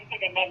website, you can see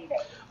the name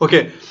there.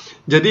 Okay,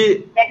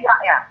 jadi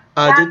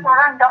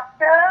seorang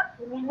doktor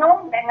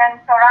minum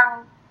dengan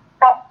seorang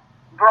stock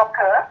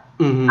broker.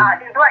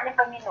 Dua-duanya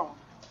peminum.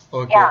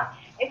 Okay. Yeah,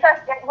 it's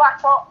just that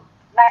so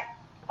like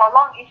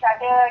tolong each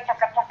other,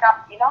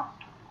 cakap-cakap, you know,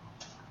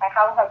 like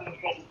how do you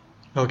say?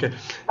 Okay.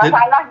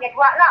 Masalahnya 2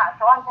 lah,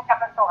 seorang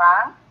cakap dengan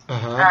seorang.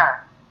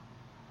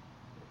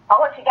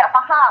 Bahawa tidak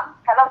faham.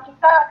 Kalau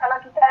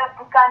kita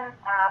bukan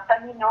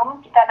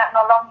peminum, kita nak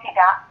nolong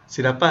tidak. Si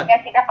dapat.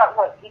 Tidak dapat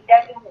work. It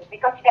doesn't work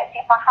because tidak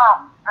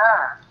faham.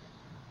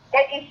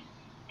 That is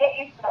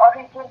the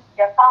origin,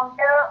 the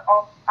founder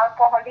of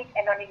Alcoholic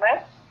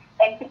Anonymous.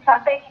 And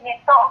sampai kini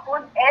talk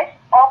pun as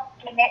of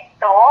kini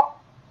talk,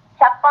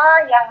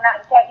 siapa yang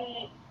nak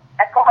jadi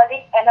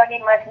Alcoholic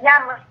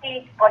Anonymous-nya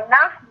mesti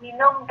pernah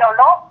minum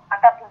dulu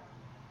ataupun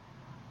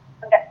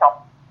tidak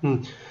stop.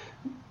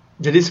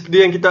 Jadi seperti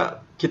yang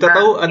kita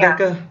tahu,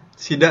 adakah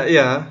sidak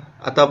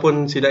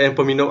ataupun sidak yang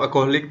peminum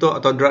alkoholik tu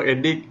atau drug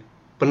addict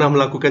pernah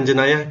melakukan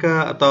jenayah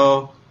kah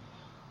atau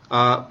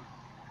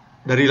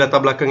dari latar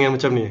belakang yang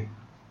macam ni?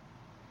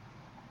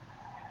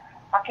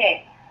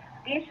 Okay.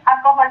 These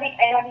Alcoholic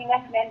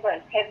Anonymous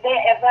members, have they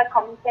ever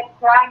committed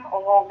crime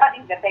or what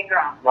is the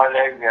background? Well,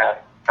 they've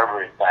got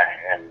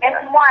everything.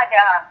 Semua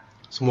ada.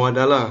 Semua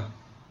ada lah.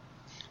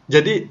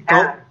 Jadi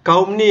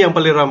kaum ni yang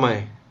paling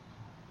ramai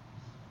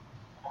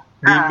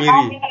di Miri.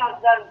 How many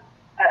of them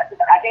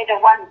are they the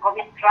one who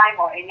commit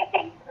crime or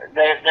anything?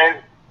 They've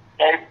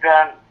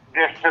done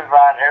just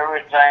about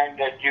everything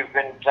that you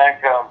can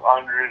think of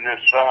under the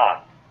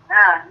sun.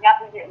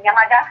 Yang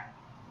ada.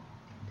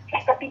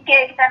 Kita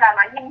fikir kita nak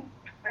main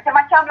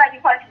macam-macam lah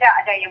di tidak.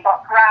 Ada yang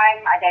buat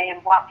crime, ada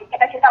yang buat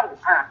kita tahu.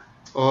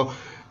 Oh,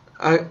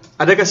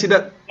 adakah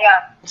sidak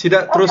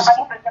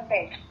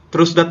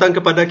terus datang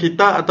kepada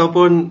kita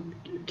ataupun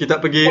kita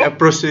pergi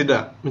approach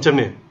sidak macam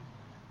ni?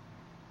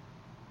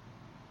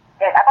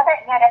 Apa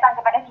tadi datang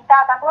kepada kita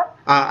ataupun?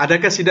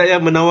 Adakah sidak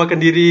yang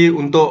menawarkan diri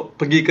untuk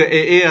pergi ke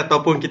AA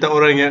ataupun kita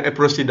orang yang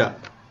approach sidak?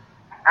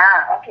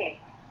 Okay.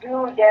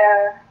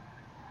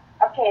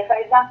 For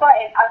example,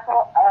 an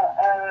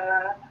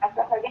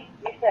alcoholic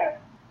user.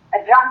 A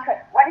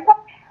drunkard. What is it?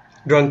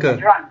 Drunkard.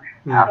 Drunk.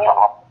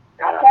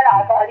 Okay,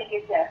 alcoholic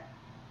user.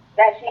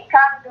 Does he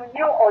come to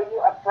you or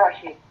you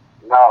approach him?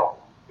 No,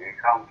 he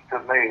comes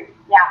to me.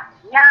 Ya,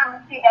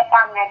 mesti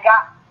datang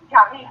agak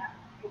cari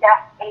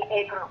tidak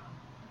AA group.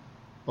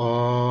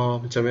 Oh,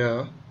 macam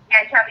ya.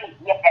 Yang cari,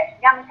 yes.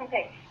 Yang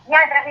mesti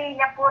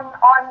darinya pun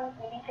on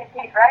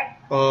initiative, right?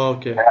 Oh,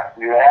 okay.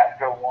 You have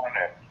to want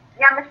it.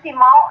 Yang mesti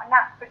mau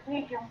nak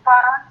pergi jumpa,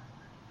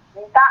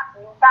 minta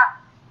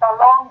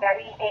tolong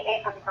dari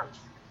AA group.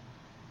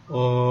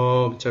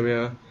 Oh, macam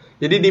ya.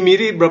 Jadi di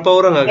Miri berapa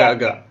orang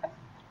agak-agak?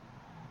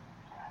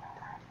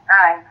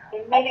 Di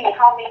Miri,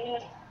 how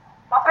many?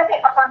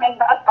 Berapa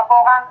members, berapa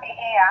orang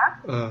AA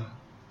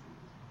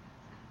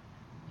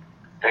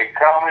They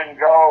come and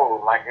go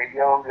like a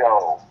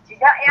yo-yo.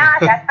 Tidak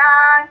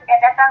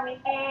datang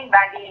meeting,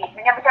 balik.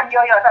 Macam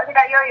yo-yo. So,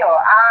 tidak yo-yo.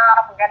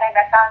 Kadang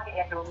datang,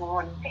 dia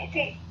turun.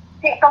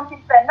 Si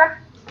konsisten lah.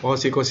 Oh,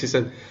 si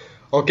konsisten.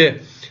 Okay.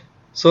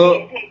 So,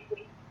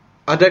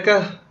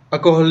 adakah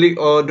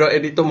alkoholik atau drug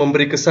addict itu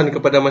memberi kesan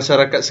kepada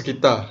masyarakat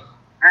sekitar?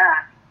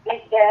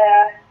 If the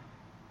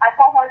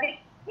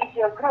alcoholic is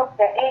your group,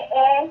 the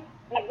AA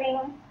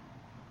giving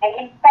an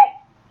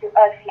impact to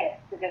us here,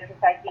 to the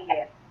society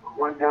here.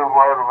 We do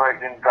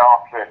motivation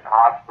talks in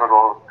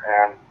hospitals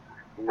and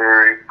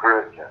Mary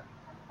Prison.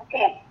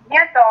 Okay,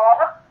 niya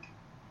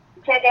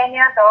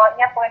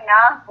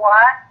pernah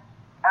buat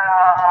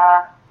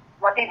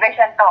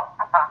motivation talk,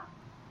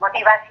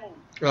 motivasi.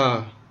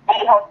 Di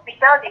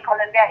hospital, di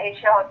Columbia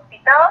Asia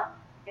Hospital,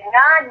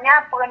 dengannya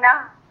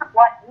pernah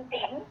buat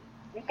meeting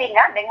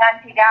dengan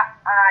tidak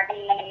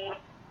di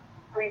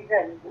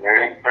prison,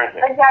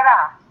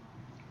 penjara.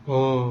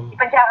 Di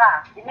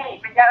penjara.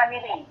 Ini penjara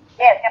Miri.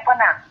 Yes, saya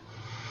pernah.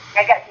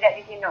 Agak tidak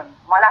di sini.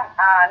 Malah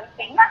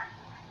meeting lah.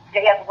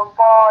 Jadi yang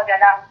berkumpul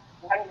dalam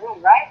one room,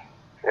 right?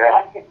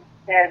 Yeah.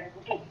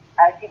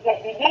 Sikit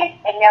bibit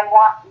and yang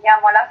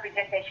malah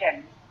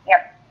presentation.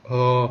 Yep.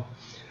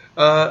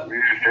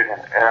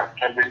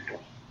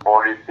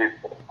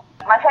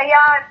 Masa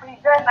saya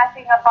prison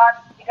masih about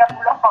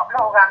 30-40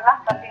 orang lah,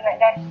 something like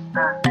that.